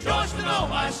angels rejoice to know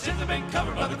my sins have been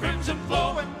covered by the crimson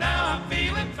flow, and now I'm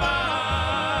feeling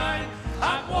fine.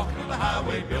 I'm walking on the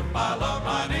highway built by love,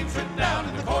 my name's written down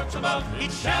in the courts above.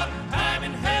 It's shouting time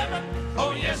in heaven.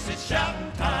 Oh yes, it's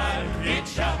shouting time.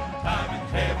 It's shouting time in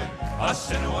heaven. A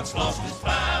sinner once lost is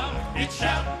found. It's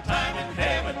shouting time in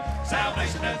heaven.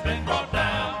 Salvation has been brought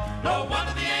down. No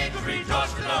wonder the angels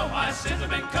rejoice to know my sins have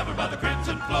been covered by the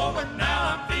crimson flow, and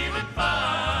now I'm feeling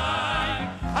fine.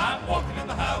 I'm walking in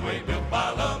the highway built by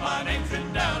love, my name's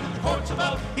written down in the courts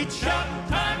above. It's shouting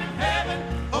time in heaven.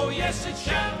 Oh yes, it's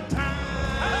shouting time.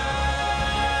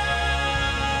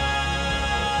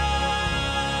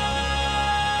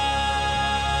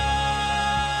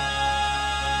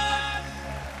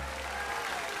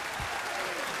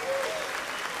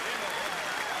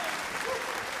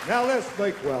 Now let's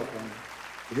make welcome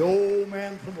the old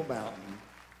man from the mountain,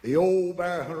 the old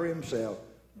bear hunter himself,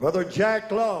 Brother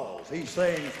Jack Laws. He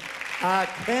sings, I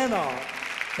Cannot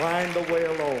Find the Way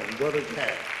Alone. Brother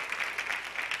Jack.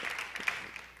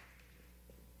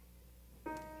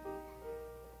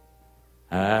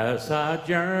 As I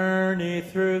journey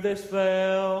through this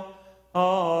vale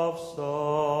of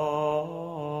sorrow,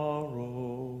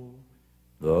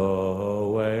 the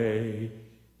way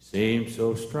seems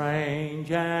so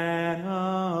strange and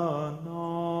unknown.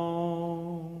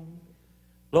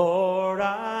 Lord,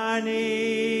 I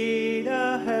need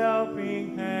a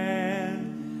helping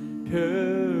hand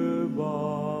to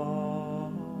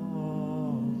borrow,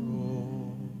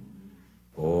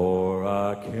 for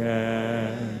I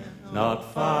cannot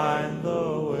find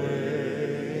the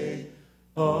way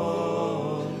alone.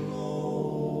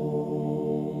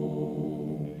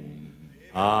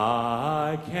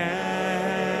 I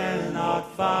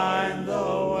cannot find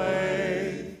the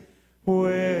way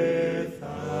without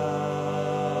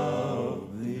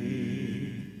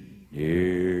thee.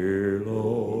 Dear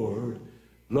Lord,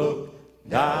 look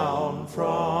down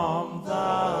from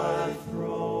thy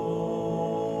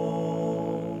throne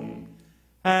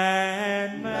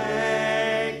and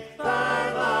make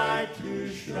thy light to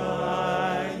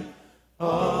shine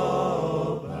about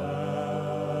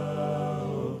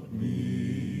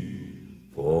me,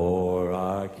 for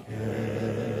I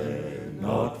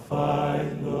cannot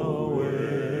find the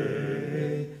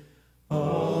way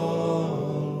alone.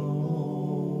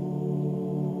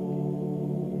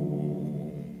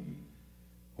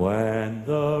 When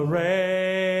the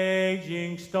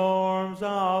raging storms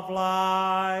of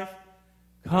life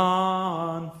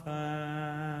confound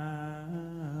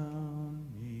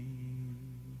me,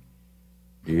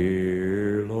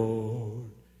 dear Lord,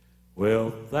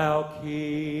 wilt thou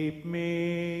keep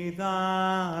me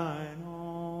thine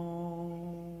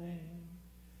own?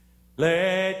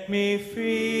 Let me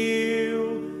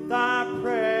feel thy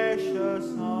precious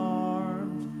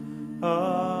arms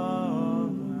around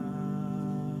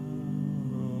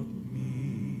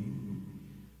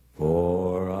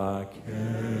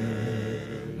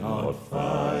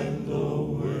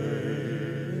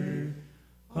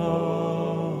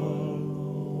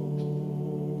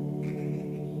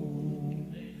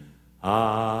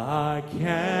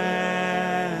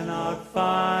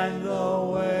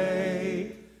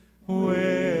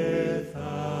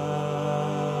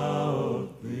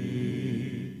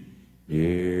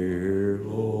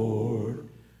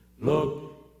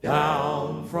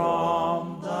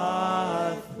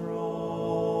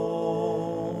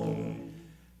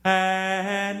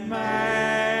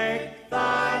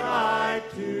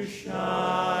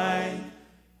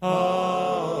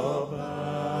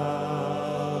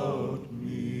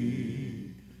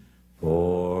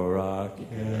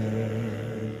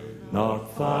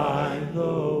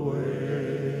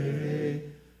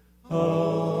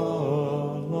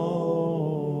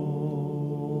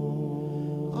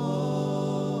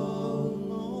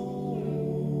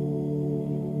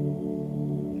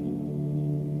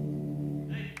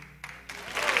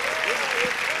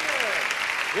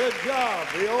Good job,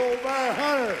 the old bear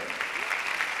hunter.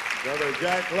 Brother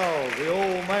Jack Law, the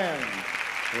old man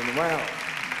in the mountain.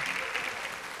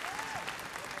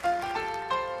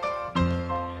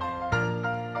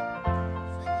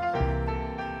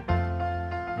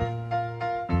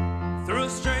 Through a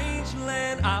strange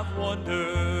land I've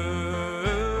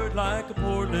wandered like a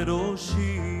poor little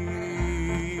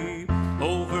sheep,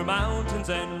 over mountains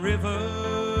and rivers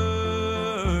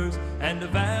and a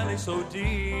valley so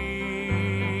deep.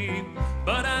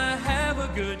 But I have a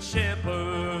good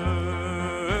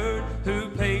shepherd who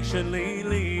patiently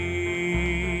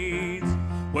leads.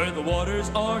 Where the waters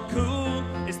are cool,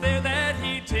 it's there that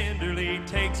he tenderly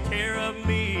takes care of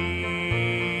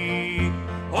me.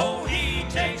 Oh, he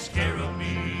takes care of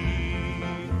me.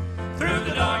 Through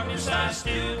the darkness I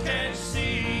still can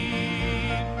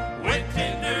see. With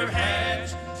tender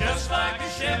hands, just like a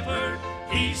shepherd,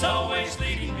 he's always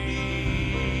leading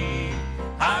me.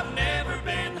 I've never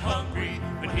been hungry,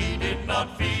 but he did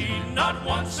not feed, not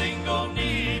one single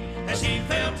need, as he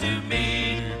failed to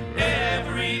meet.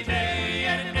 Every day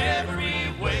and in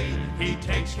every way, he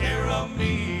takes care of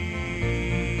me.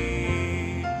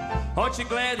 Aren't you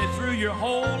glad that through your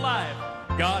whole life,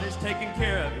 God is taking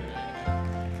care of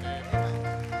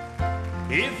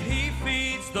you? If he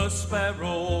feeds the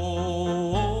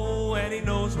sparrow, and he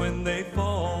knows when they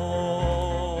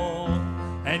fall,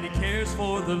 and he cares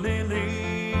for the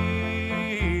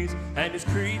lilies, and his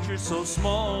creatures so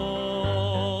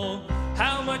small,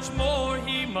 how much more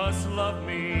he must love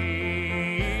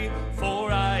me,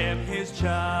 for I am his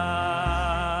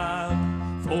child.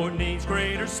 For needs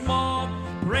great or small,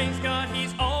 praise God,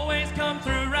 he's always come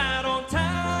through right on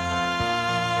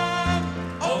time.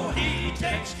 Oh, he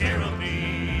takes care of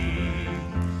me.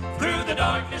 Through the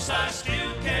darkness I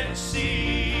still can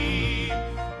see.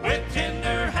 With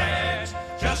tender hands,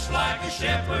 just like a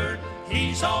shepherd,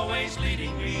 he's always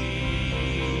leading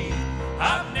me.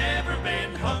 I've never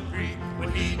been hungry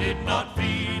when he did not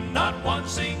feed, not one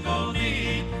single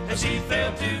need, as he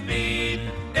failed to meet.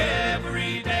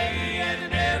 Every day and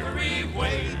in every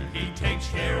way, he takes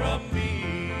care of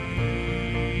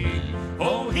me.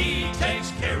 Oh, he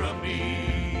takes care of me.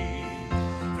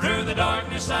 Through the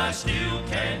darkness I still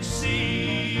can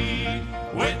see.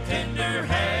 With tender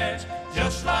hands,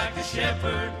 just like a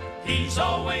shepherd, he's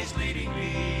always leading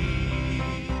me.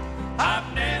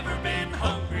 I've never been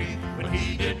hungry when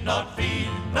he did not feed,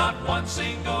 not one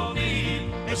single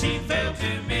need, as he failed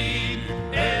to meet.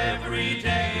 Every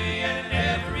day and in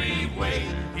every way,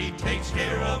 he takes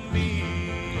care of me.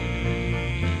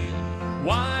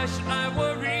 Why should I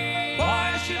worry?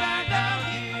 Why should I doubt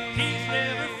him? He's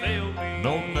never failed me.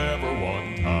 No, never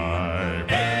one time.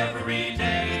 Every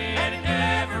day and in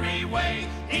every way,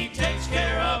 he takes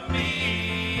care of me.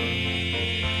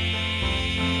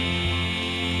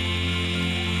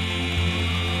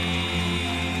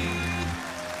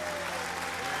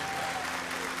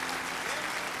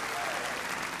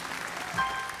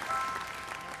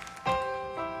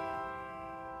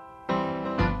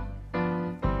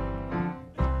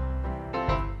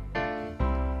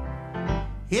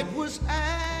 It was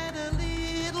at a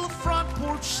little front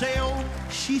porch sale.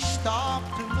 She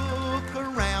stopped to look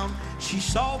around. She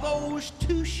saw those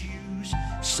two shoes,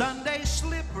 Sunday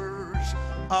slippers,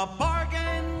 a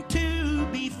bargain to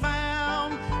be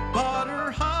found. But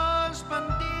her husband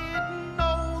didn't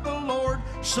know the Lord,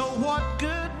 so what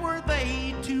good were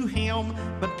they to him?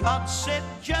 But God said,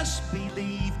 just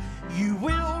believe, you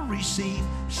will receive.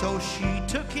 So she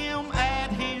took him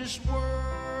at his word.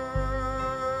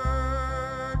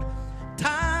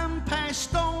 Time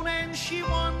passed on and she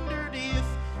wondered if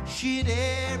she'd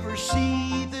ever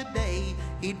see the day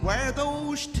he'd wear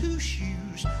those two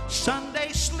shoes,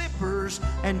 Sunday slippers,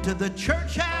 and to the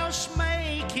church house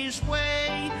make his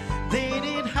way. Then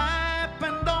it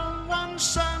happened on one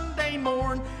Sunday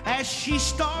morn as she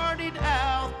started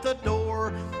out the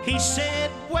door. He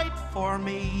said, wait for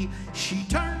me. She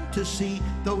turned to see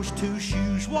those two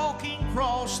shoes walking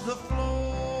across the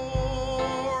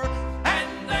floor.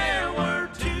 And there were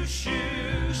two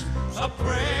shoes, a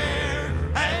prayer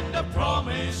and a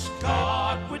promise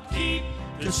God would keep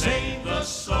to save the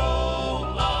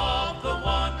soul of the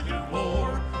one who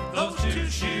wore those two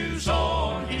shoes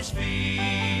on his feet.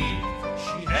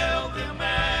 She held them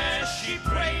as she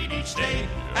prayed each day,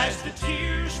 as the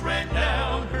tears ran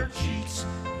down her cheeks.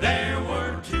 There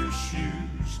were two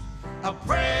shoes, a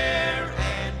prayer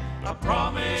and a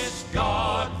promise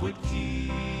God would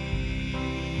keep.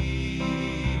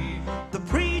 The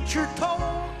preacher told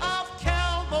of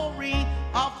Calvary,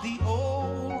 of the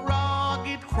old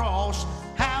rugged cross,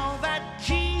 how that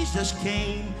Jesus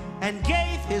came and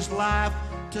gave his life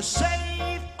to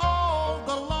save all of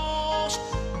the lost.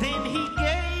 Then he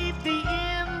gave the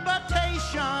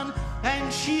invitation,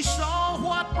 and she saw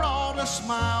what brought a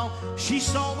smile. She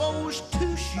saw those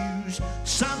two shoes,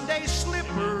 Sunday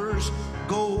slippers,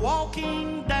 go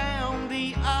walking down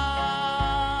the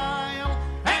aisle.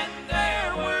 And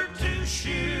there were two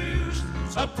shoes,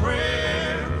 a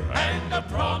prayer and a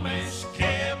promise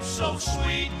kept so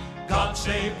sweet. God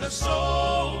save the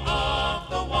soul of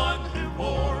the one who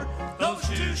wore those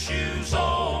two shoes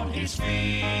on his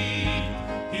feet.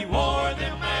 He wore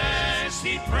them as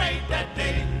he prayed that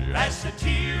day, as the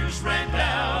tears ran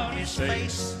down his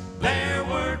face. There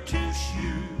were two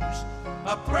shoes,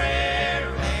 a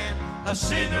prayer and a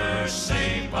sinner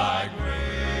saved by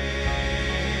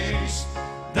grace.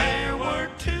 There were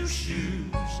two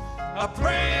shoes, a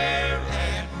prayer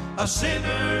and a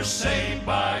sinner saved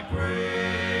by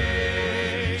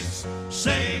grace.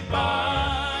 Saved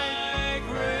by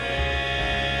grace.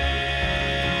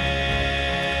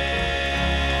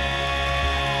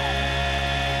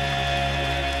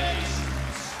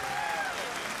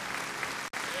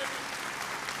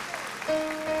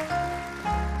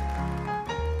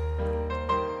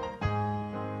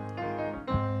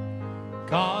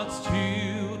 God's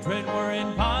children were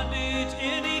in bondage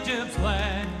in Egypt's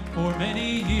land for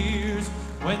many years,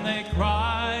 when they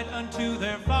cried unto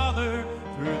their Father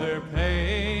through their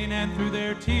pain and through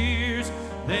their tears.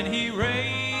 Then he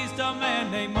raised a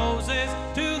man named Moses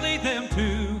to lead them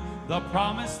to the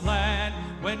promised land.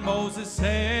 When Moses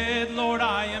said, Lord,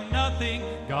 I am nothing,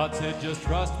 God said, just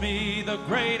trust me, the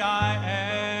great I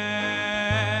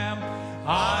am.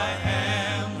 I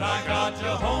am thy God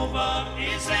Jehovah.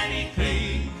 Is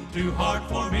anything too hard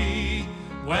for me?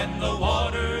 When the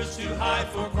water's too high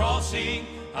for crossing,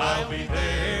 I'll be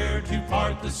there to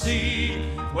part the sea.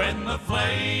 When the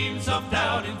flames of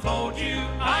doubt enfold you,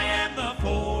 I am the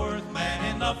fourth man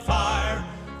in the fire.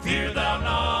 Fear thou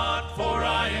not, for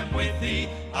I am with thee.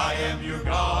 I am your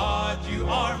God, you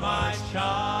are my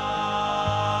child.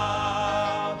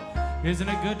 Isn't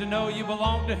it good to know you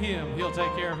belong to him? He'll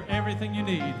take care of everything you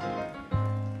need.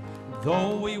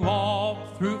 Though we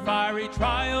walk through fiery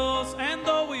trials, and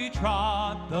though we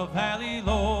trod the valley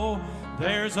low,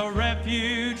 there's a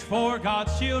refuge for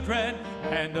God's children,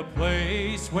 and a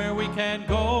place where we can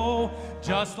go.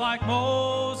 Just like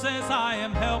Moses, I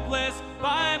am helpless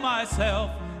by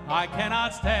myself. I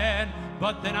cannot stand,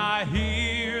 but then I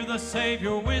hear the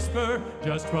Savior whisper,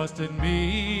 just trust in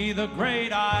me, the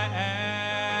great I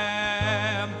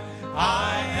am.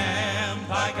 I am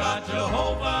thy God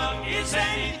Jehovah. Is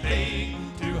anything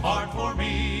too hard for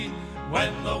me?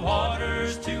 When the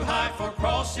water's too high for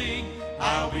crossing,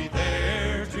 I'll be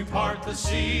there to part the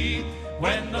sea.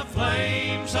 When the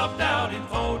flames of doubt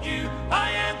enfold you,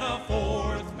 I am the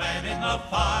fourth man in the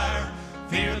fire.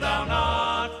 Fear thou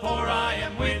not, for I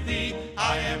am with thee.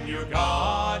 I am your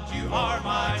God, you are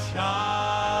my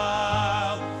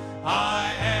child.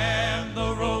 I am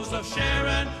the rose of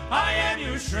Sharon. I am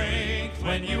your strength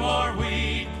when you are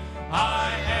weak.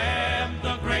 I am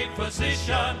the great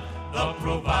physician, the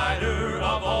provider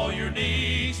of all your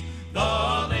needs.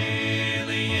 The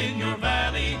lily in your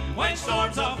valley, when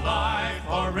storms of life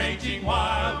are raging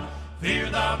wild. Fear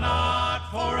thou not,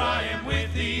 for I am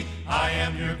with thee. I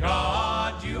am your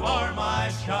God, you are my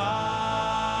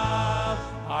child.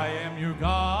 I am your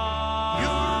God. Your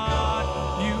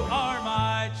God. You are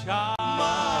my child.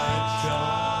 My child.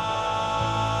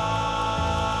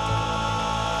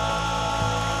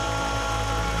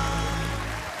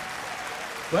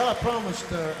 Well, I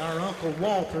promised our Uncle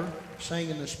Walter,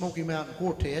 singing the Smoky Mountain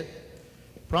Quartet,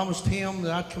 promised him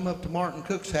that I'd come up to Martin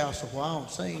Cook's house a while and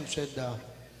sing. Said,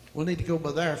 we'll need to go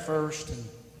by there first.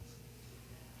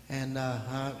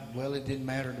 Well, it didn't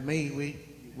matter to me.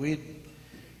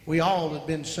 We all had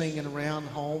been singing around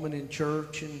home and in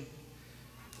church, and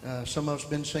some of us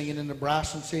been singing in the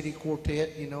Bryson City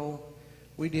Quartet. You know,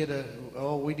 we did a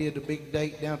big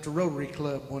date down at the Rotary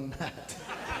Club one night.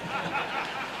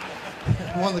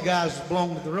 One of the guys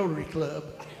belonged to the Rotary Club,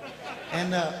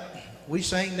 and we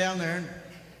sang down there.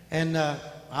 And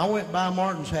I went by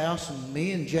Martin's house, and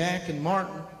me and Jack and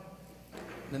Martin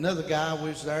and another guy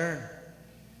was there,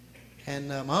 and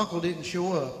my uncle didn't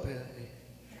show up.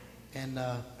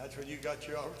 That's when you got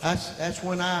your that's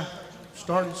when I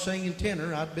started singing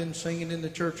tenor. I'd been singing in the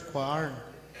church choir, and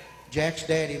Jack's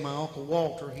daddy, my Uncle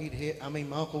Walter, my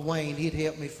Uncle Wayne, he'd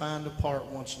help me find a part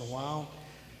once in a while.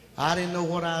 I didn't know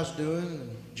what I was doing,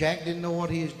 and Jack didn't know what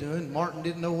he was doing. Martin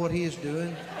didn't know what he was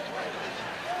doing.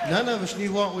 None of us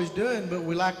knew what we was doing, but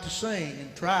we liked to sing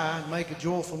and try and make a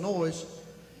joyful noise.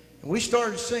 And we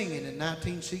started singing in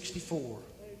 1964.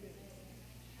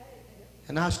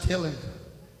 And I was telling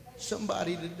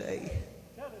somebody today.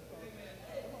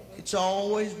 It's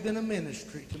always been a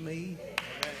ministry to me.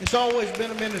 It's always been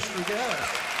a ministry to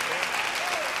us.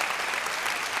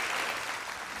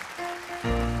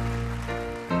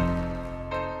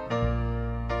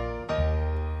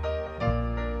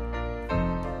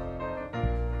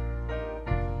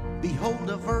 Behold,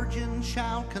 a virgin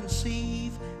shall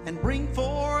conceive and bring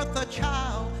forth a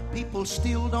child. People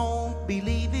still don't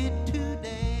believe it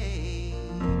today.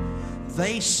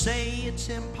 They say it's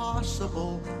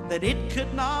impossible, that it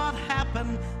could not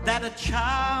happen, that a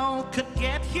child could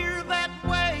get here that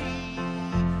way.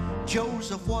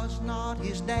 Joseph was not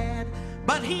his dad,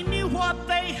 but he knew what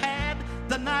they had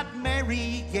the night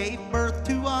Mary gave birth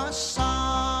to a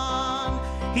son.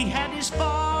 He had his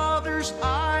father's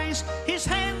eyes, his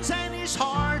hands and his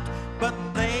heart, but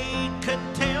they could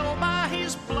tell by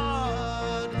his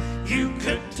blood. You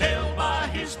could tell by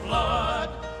his blood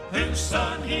whose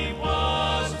son he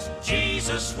was.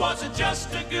 Jesus wasn't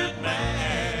just a good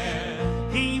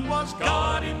man. He was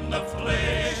God in the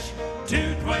flesh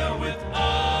to dwell with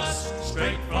us,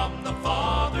 straight from the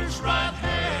Father's right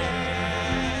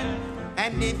hand.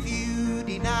 And if you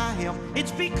deny him,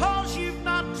 it's because you've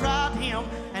not tried him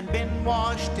and been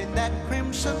washed in that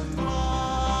crimson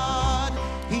blood.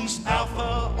 He's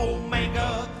Alpha,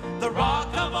 Omega, the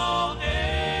rock of all ages.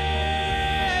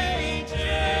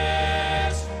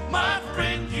 My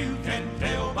friend, you can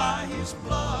tell by his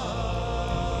blood.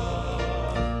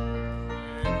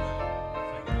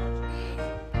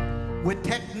 With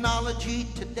technology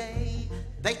today,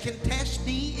 they can test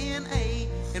DNA,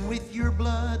 and with your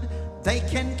blood, they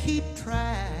can keep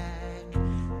track.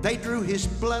 They drew his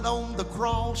blood on the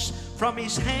cross from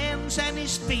his hands and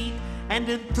his feet, and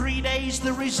in 3 days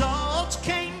the results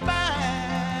came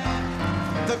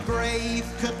back. The grave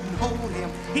couldn't hold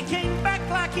him. He came back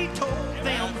like he told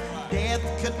them. Death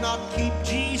could not keep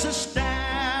Jesus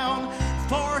down,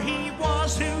 for he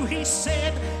was who he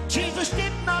said. Jesus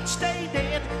did not stay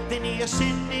dead. Then he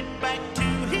ascended back to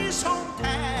his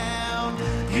hometown.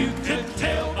 You could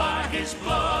tell by his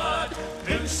blood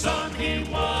whose son he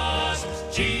was.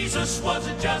 Jesus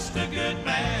wasn't just a good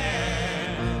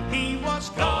man. He was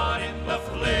God in the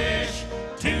flesh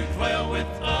to dwell with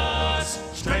us,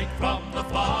 straight from the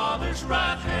Father's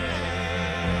right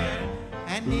hand.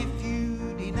 And if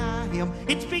you deny him,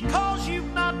 it's because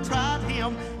you've not tried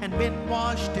him and been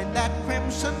washed in that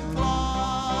crimson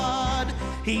blood.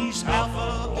 He's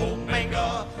Alpha,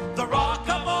 Omega, the rock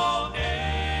of all ages.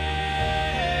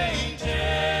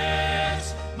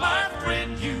 My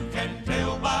friend, you can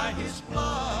tell by his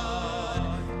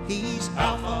blood. He's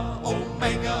Alpha,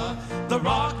 Omega, the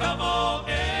rock of all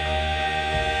ages.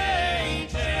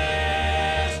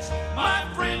 My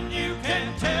friend, you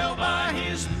can tell by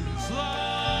his blood.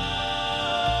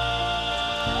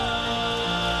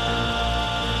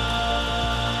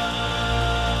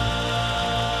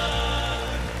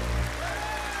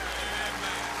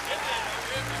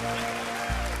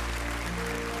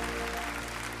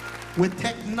 With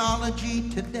technology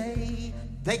today,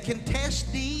 they can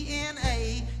test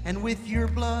DNA, and with your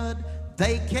blood,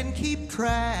 they can keep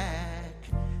track.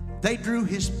 They drew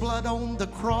his blood on the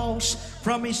cross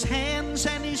from his hands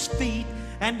and his feet,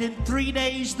 and in 3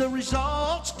 days the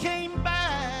results came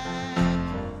back.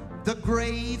 The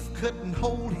grave couldn't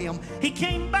hold him. He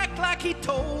came back like he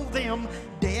told them.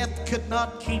 Death could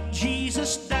not keep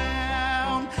Jesus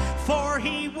down, for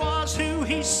he was who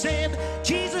he said.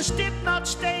 Jesus did not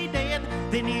stay dead.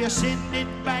 Then he ascended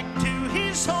back to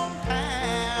his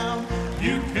hometown.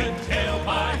 You could tell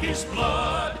by his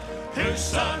blood whose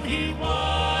son he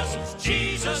was.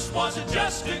 Jesus wasn't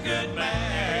just a good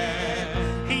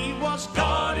man. He was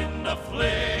God in the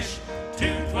flesh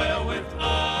to dwell with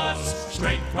us,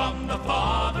 straight from the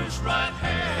Father's right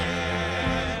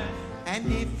hand.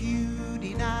 And if you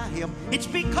deny him, it's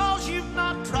because you've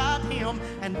not tried him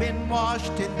and been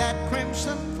washed in that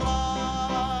crimson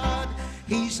flood.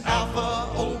 He's Alpha,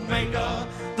 Omega,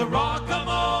 the rock of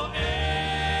all ages.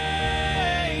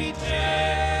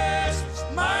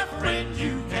 My friend,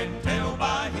 you can tell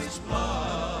by his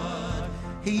blood.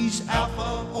 He's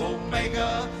Alpha,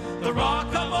 Omega, the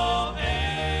rock of all ages.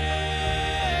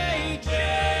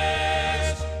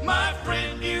 My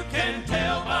friend, you can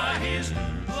tell by his blood.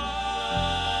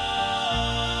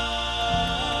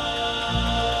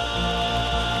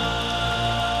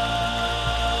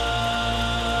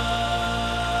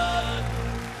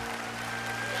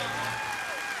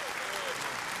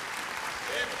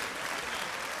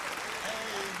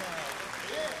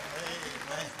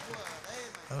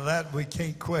 That we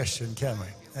can't question, can we?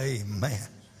 Amen.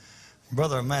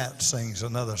 Brother Matt sings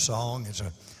another song. It's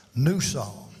a new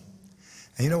song.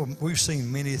 And you know, we've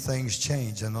seen many things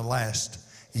change in the last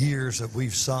years that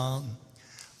we've sung,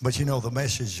 but you know, the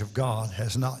message of God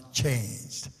has not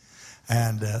changed.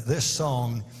 And this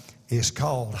song is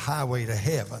called Highway to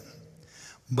Heaven,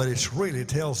 but it really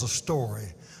tells the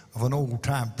story of an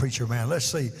old-time preacher man. Let's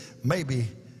see, maybe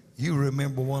you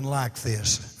remember one like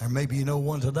this, or maybe you know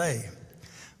one today,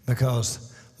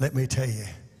 because let me tell you,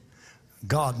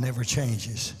 God never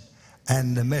changes,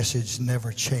 and the message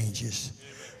never changes.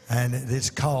 And it's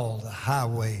called the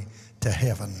Highway to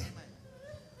Heaven.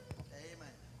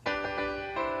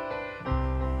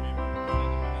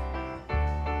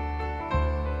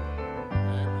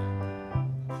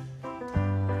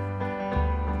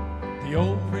 The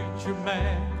old preacher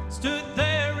man stood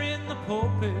there in the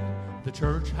pulpit. The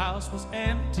church house was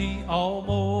empty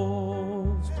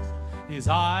almost. His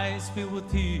eyes filled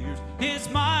with tears, his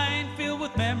mind filled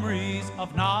with memories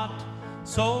of not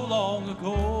so long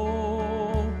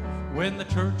ago. When the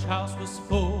church house was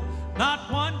full, not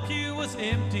one pew was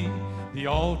empty. The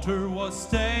altar was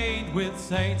stained with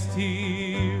saints'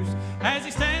 tears. As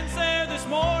he stands there this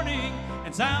morning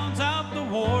and sounds out the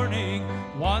warning,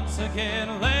 once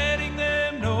again letting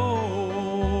them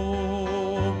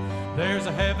know there's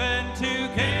a heaven to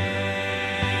gain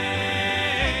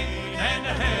and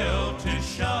a hell to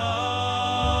shun.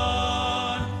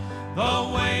 The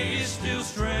way is still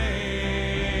straight,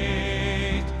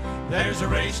 there's a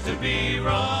race to be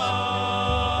run.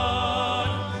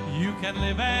 You can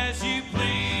live as you please,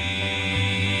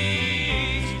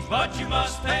 but you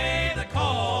must pay the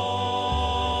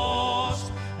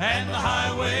cost. And the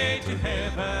highway to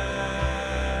heaven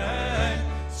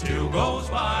still goes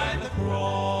by the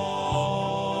cross.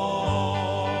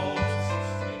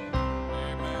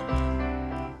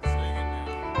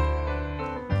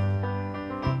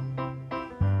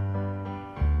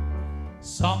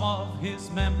 Some of his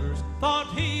members thought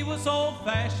he was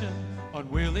old-fashioned,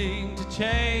 unwilling to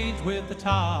change with the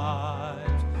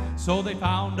times. So they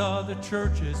found other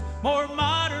churches, more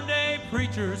modern-day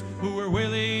preachers who were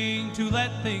willing to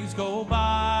let things go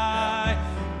by.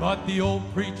 But the old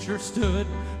preacher stood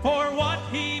for what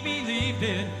he believed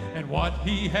in and what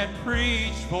he had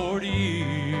preached 40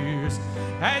 years.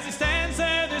 As he stands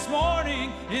there this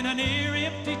morning in a near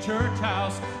empty church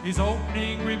house, his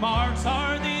opening remarks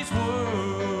are these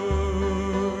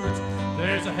words: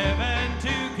 there's a heaven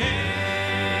to gain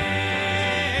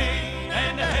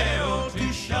and a hell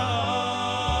to shun.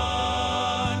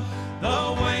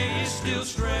 The way is still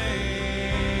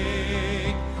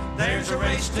straight, there's a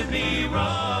race to be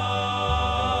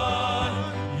run.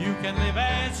 You can live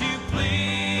as you please,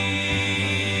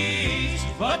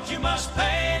 but you must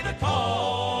pay the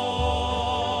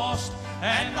cost.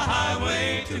 And the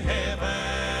highway to heaven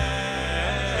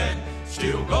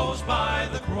still goes by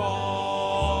the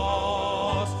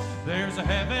cross. There's a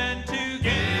heaven to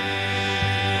gain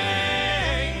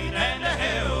and a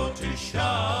hell to shun.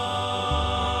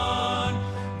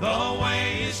 The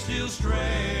way is still straight,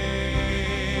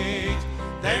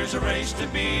 there's a race to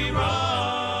be run.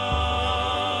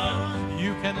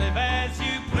 You can live as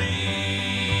you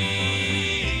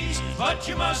please, but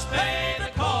you must pay the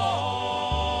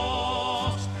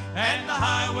cost. And the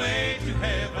highway to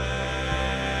heaven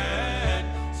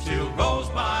still goes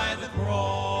by the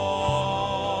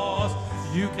cross.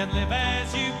 You can live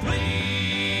as you please,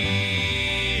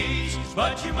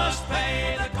 but you must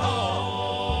pay the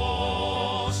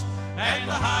cost. And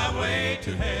the highway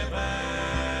to heaven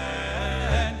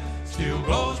still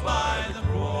goes by the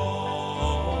cross.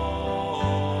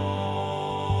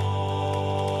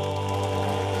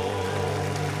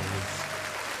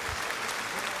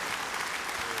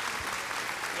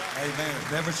 Amen.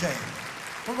 It's never changed.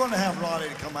 We're going to have Roddy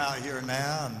to come out here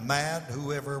now, and Matt,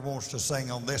 whoever wants to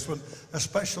sing on this one, a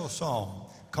special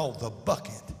song called The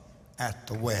Bucket at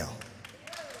the Well.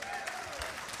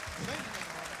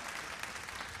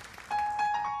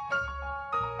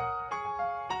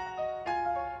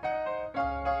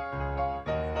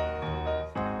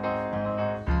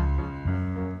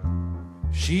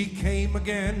 She came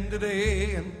again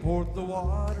today and poured the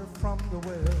water from the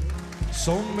well.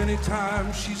 So many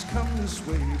times she's come this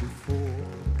way before.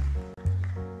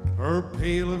 Her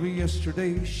pail of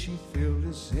yesterday she filled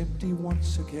is empty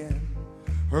once again.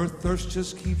 Her thirst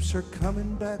just keeps her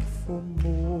coming back for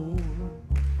more.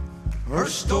 Her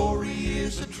story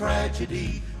is a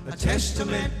tragedy, a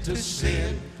testament to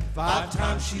sin. 5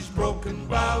 times she's broken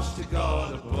vows to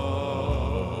God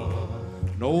above.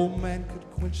 No man could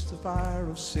quench the fire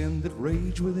of sin that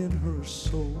raged within her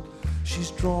soul.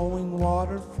 She's drawing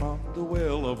water from the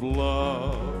well of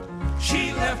love.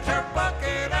 She left her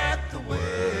bucket at the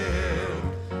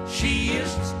well. She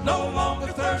is no longer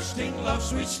thirsting, love's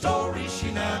sweet story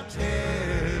she now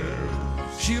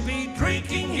tells. She'll be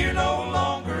drinking here no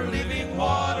longer, living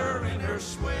water in her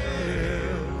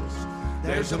swells.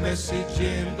 There's a message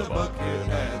in the bucket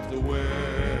at the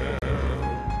well.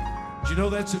 Do you know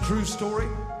that's a true story?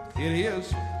 It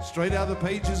is, straight out of the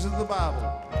pages of the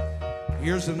Bible.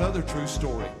 Here's another true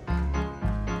story.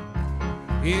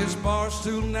 His bar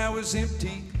stool now is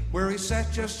empty, where he sat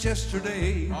just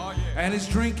yesterday. Oh, yeah. And his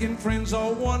drinking friends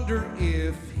all wonder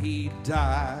if he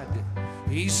died.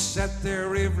 He sat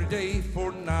there every day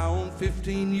for now on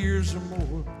 15 years or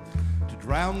more to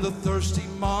drown the thirsty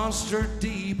monster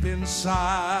deep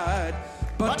inside.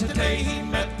 But today he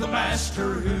met the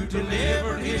master who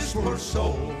delivered his poor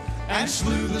soul and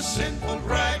slew the sinful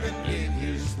dragon in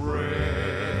his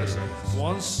breast.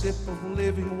 One sip of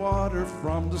living water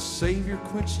from the Savior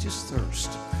quenched his thirst,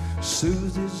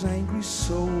 soothed his angry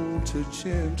soul to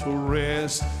gentle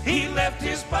rest. He left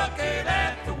his bucket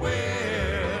at the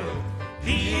well.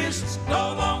 He is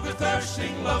no longer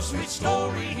thirsting, love's sweet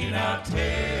story he now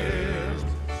tells.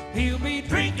 He'll be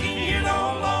drinking here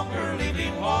no longer,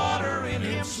 living water in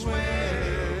him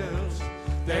swells.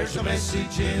 There's a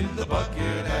message in the bucket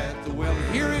at the well.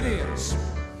 Here it is.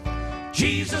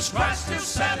 Jesus Christ still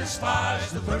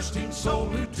satisfies the thirsting soul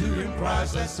who to him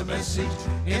cries. That's the message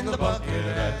in the bucket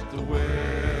at the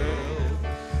well.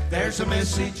 There's a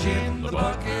message in the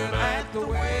bucket at the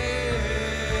well.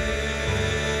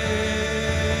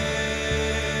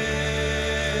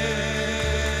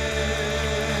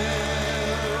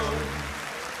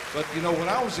 But you know, when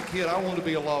I was a kid, I wanted to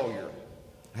be a lawyer.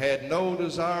 Had no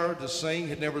desire to sing,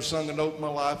 had never sung a note in my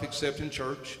life except in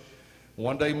church.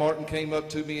 One day Martin came up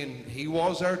to me, and he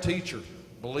was our teacher.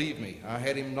 Believe me, I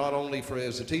had him not only for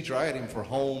as a teacher, I had him for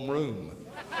homeroom.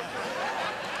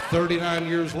 39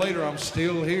 years later, I'm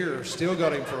still here, still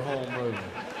got him for homeroom.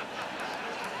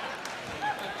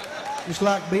 Just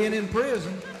like being in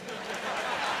prison.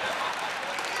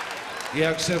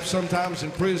 Yeah, except sometimes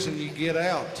in prison you get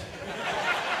out.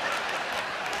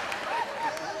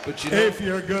 But you know, if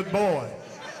you're a good boy.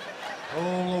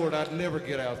 Oh Lord, I'd never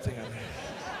get out then.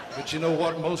 But you know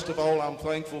what? Most of all, I'm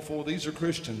thankful for. These are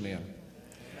Christian men.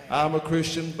 I'm a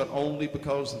Christian, but only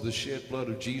because of the shed blood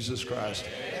of Jesus Christ.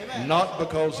 Amen. Not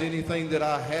because anything that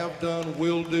I have done,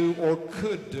 will do, or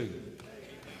could do.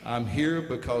 I'm here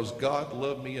because God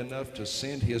loved me enough to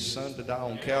send his son to die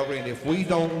on Calvary. And if we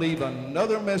don't leave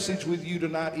another message with you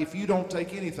tonight, if you don't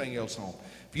take anything else home,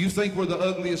 if you think we're the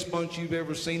ugliest bunch you've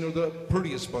ever seen or the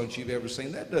prettiest bunch you've ever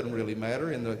seen, that doesn't really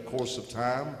matter in the course of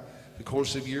time, the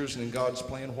course of years, and in God's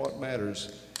plan. What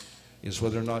matters is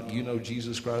whether or not you know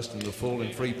Jesus Christ and the full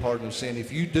and free pardon of sin.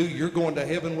 If you do, you're going to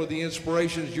heaven with the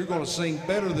inspirations. You're going to sing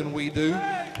better than we do.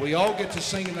 We all get to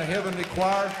sing in the heavenly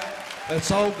choir.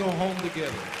 Let's all go home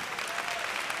together.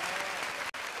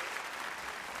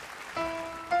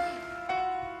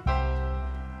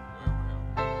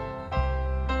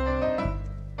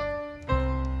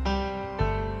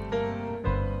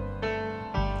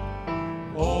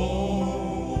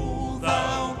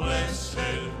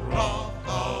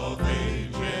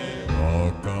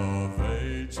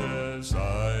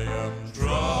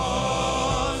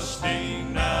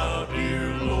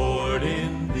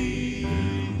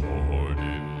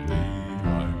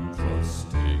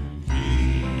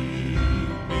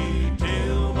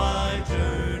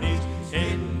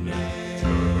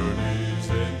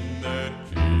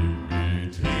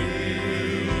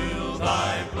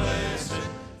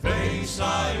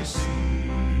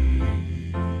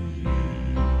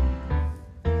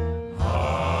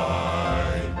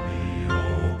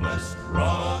 Rock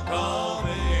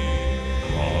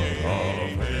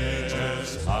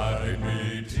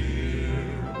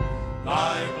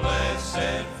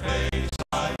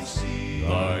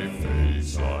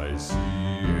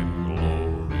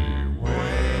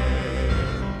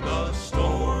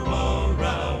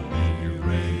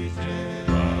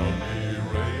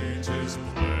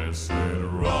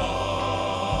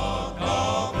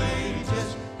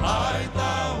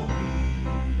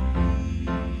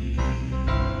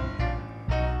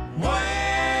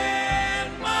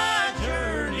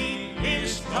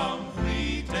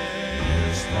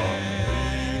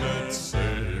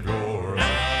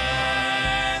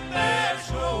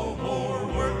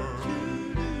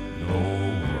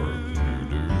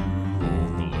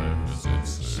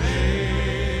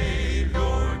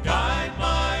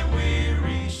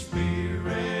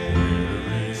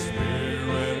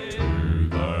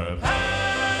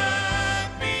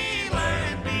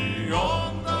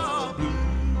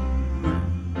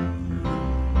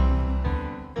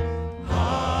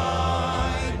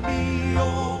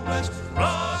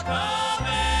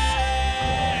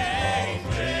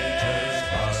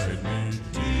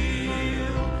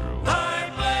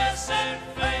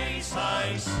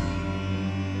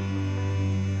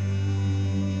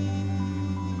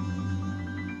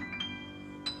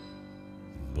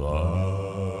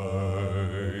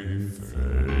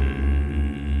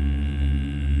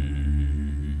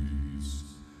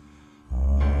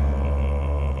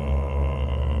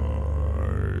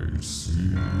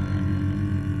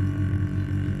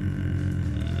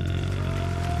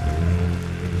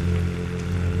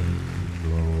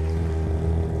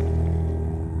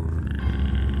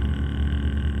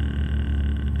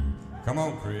Come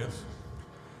on, Chris.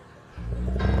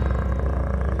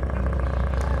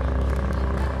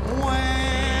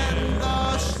 When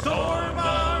the storm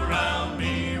around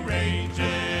me rages,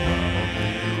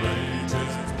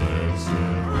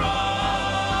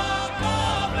 rock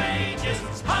of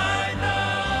ages, I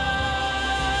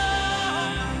love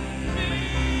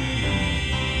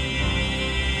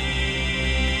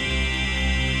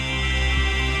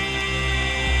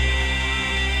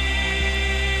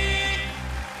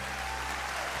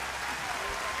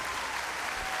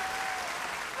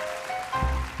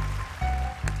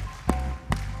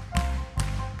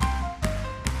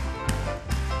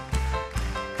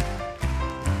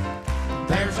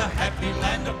There's a happy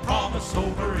land of promise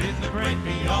over in the great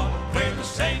beyond, where the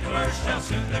saints of earth shall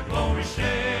soon their glory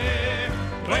share,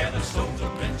 where the souls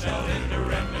of men shall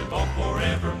enter and live on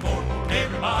forevermore.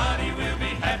 Everybody will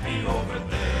be happy over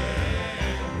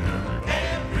there.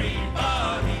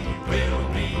 Everybody will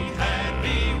be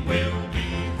happy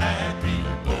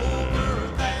over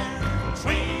there.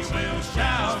 We will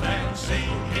shout and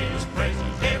sing His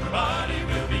praises. Everybody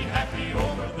will be happy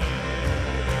over there.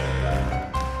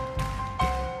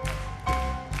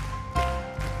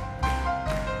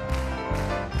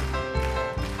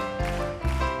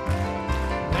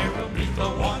 The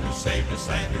one who saved us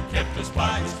and who kept us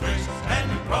by His grace,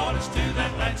 and who brought us to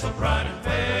that land so bright and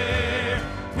fair.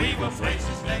 We will praise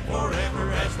His name forever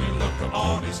as we look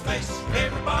upon His face.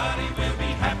 Everybody will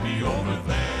be happy over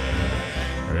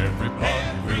there.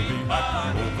 Everybody will be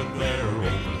happy over there.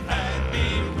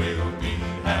 Will be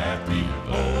happy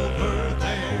over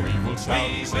there. We will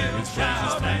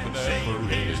shout and sing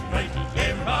His praises.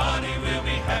 Everybody will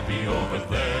be happy over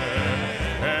there.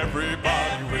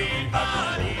 Everybody will be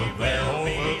happy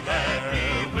over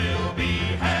there. We'll be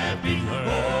happy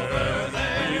over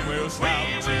there. We will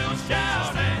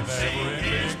shout and sing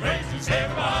His praises.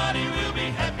 Everybody will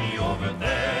be happy over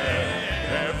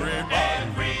there.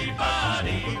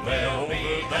 Everybody will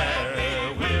be happy.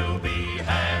 We'll be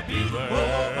happy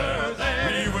over there.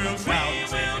 We will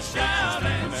shout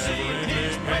and sing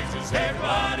His praises.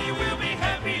 Everybody will be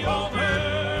happy over there.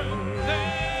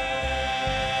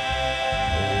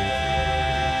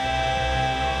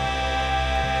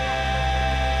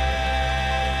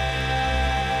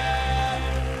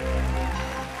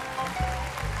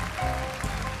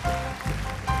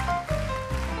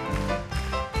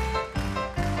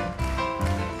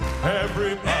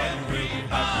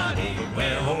 Everybody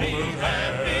will be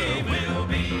happy. We'll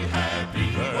be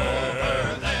happy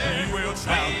over there. We will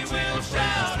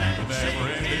shout and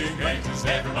sing His praises.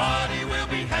 Everybody will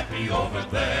be happy over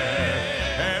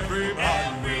there.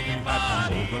 Everybody will be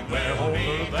happy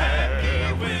over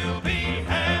there. We'll be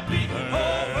happy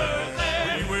over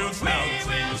there. We will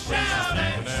shout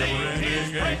and sing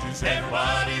His praises.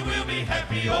 Everybody will be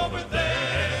happy over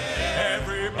there.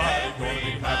 Everybody will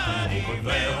be happy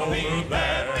over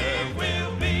there.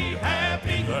 We'll be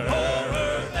happy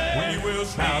over there. We will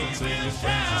shout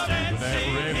and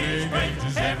sing His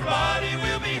praises. Everybody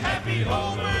will be happy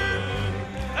over there.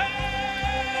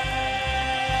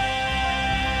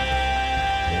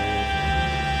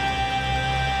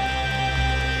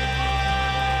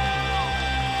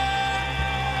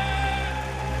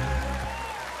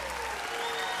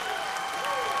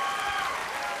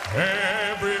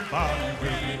 Everybody will be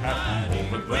happy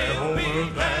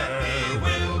over there.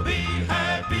 We'll be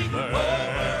happy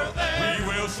over there. We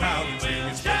will shout and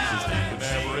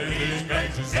sing His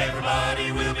praises.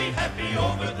 Everybody will be happy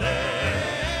over there.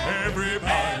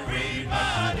 Everybody will be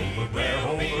happy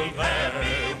over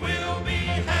there. We'll be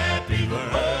happy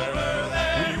over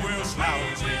there. We will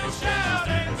shout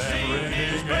and sing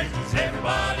His praises.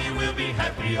 Everybody will be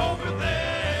happy over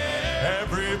there.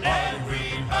 Everybody will be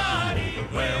happy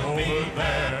over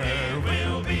there.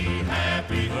 We'll be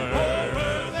happy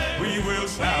over there. We will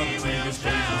shout and sing His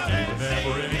praises to the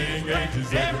never-ending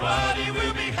ages. Everybody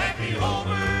will be happy over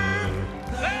there.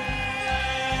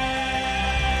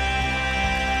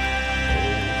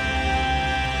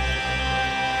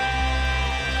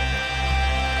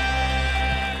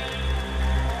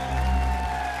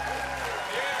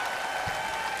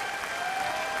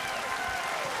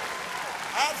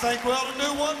 I think we ought to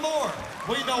do one more.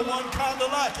 We know one kind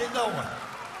of like it, don't we?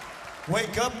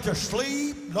 Wake up to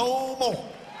sleep no more.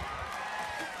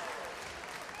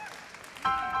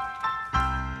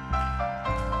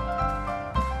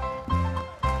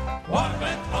 What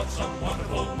a some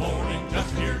wonderful morning,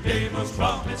 just hear Gabriel's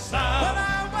trumpet sound.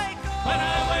 When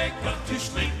I wake up to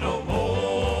sleep no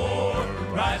more,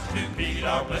 rise to meet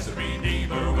our blessed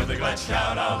Redeemer, with a glad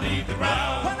shout I'll leave the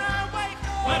ground.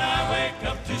 When I wake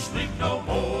up to sleep no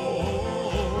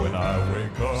more, When I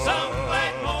wake up, some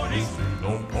glad morning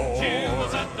no more.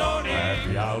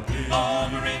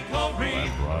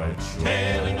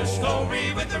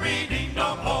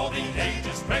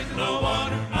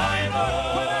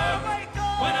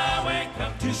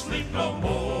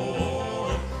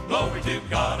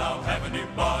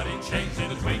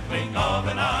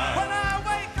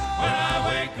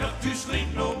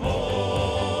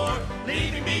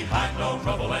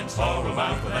 sorrow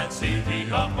bound for that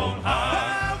city up on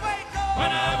high.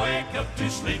 When I wake up to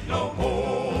sleep no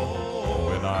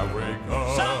more. When I wake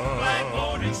up, some black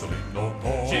morning, sleep no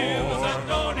more. Jewels are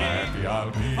dawning, happy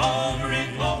I'll be over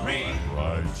in glory,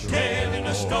 righteous. telling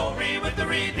a story with the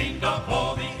redeemed of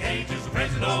all the ages,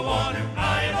 praising the one whom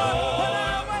I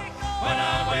adore. When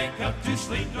I wake up to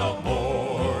sleep no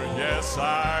more. Yes,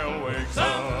 I'll wake some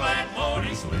up, black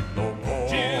morning, sleep no more.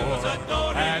 Jewels are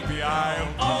dawning, happy I'll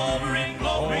be over in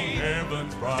glory, on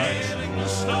heaven's bright telling the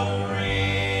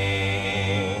story.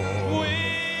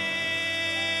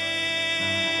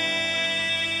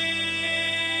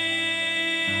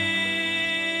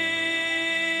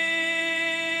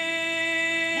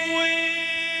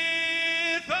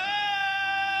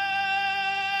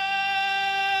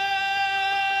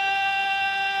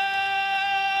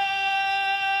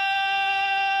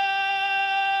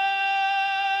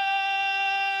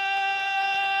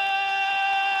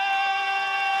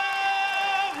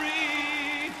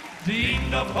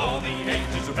 Deemed of all the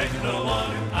ages, praising the one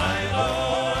whom I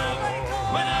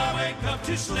adore. When I wake up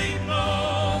to sleep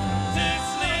no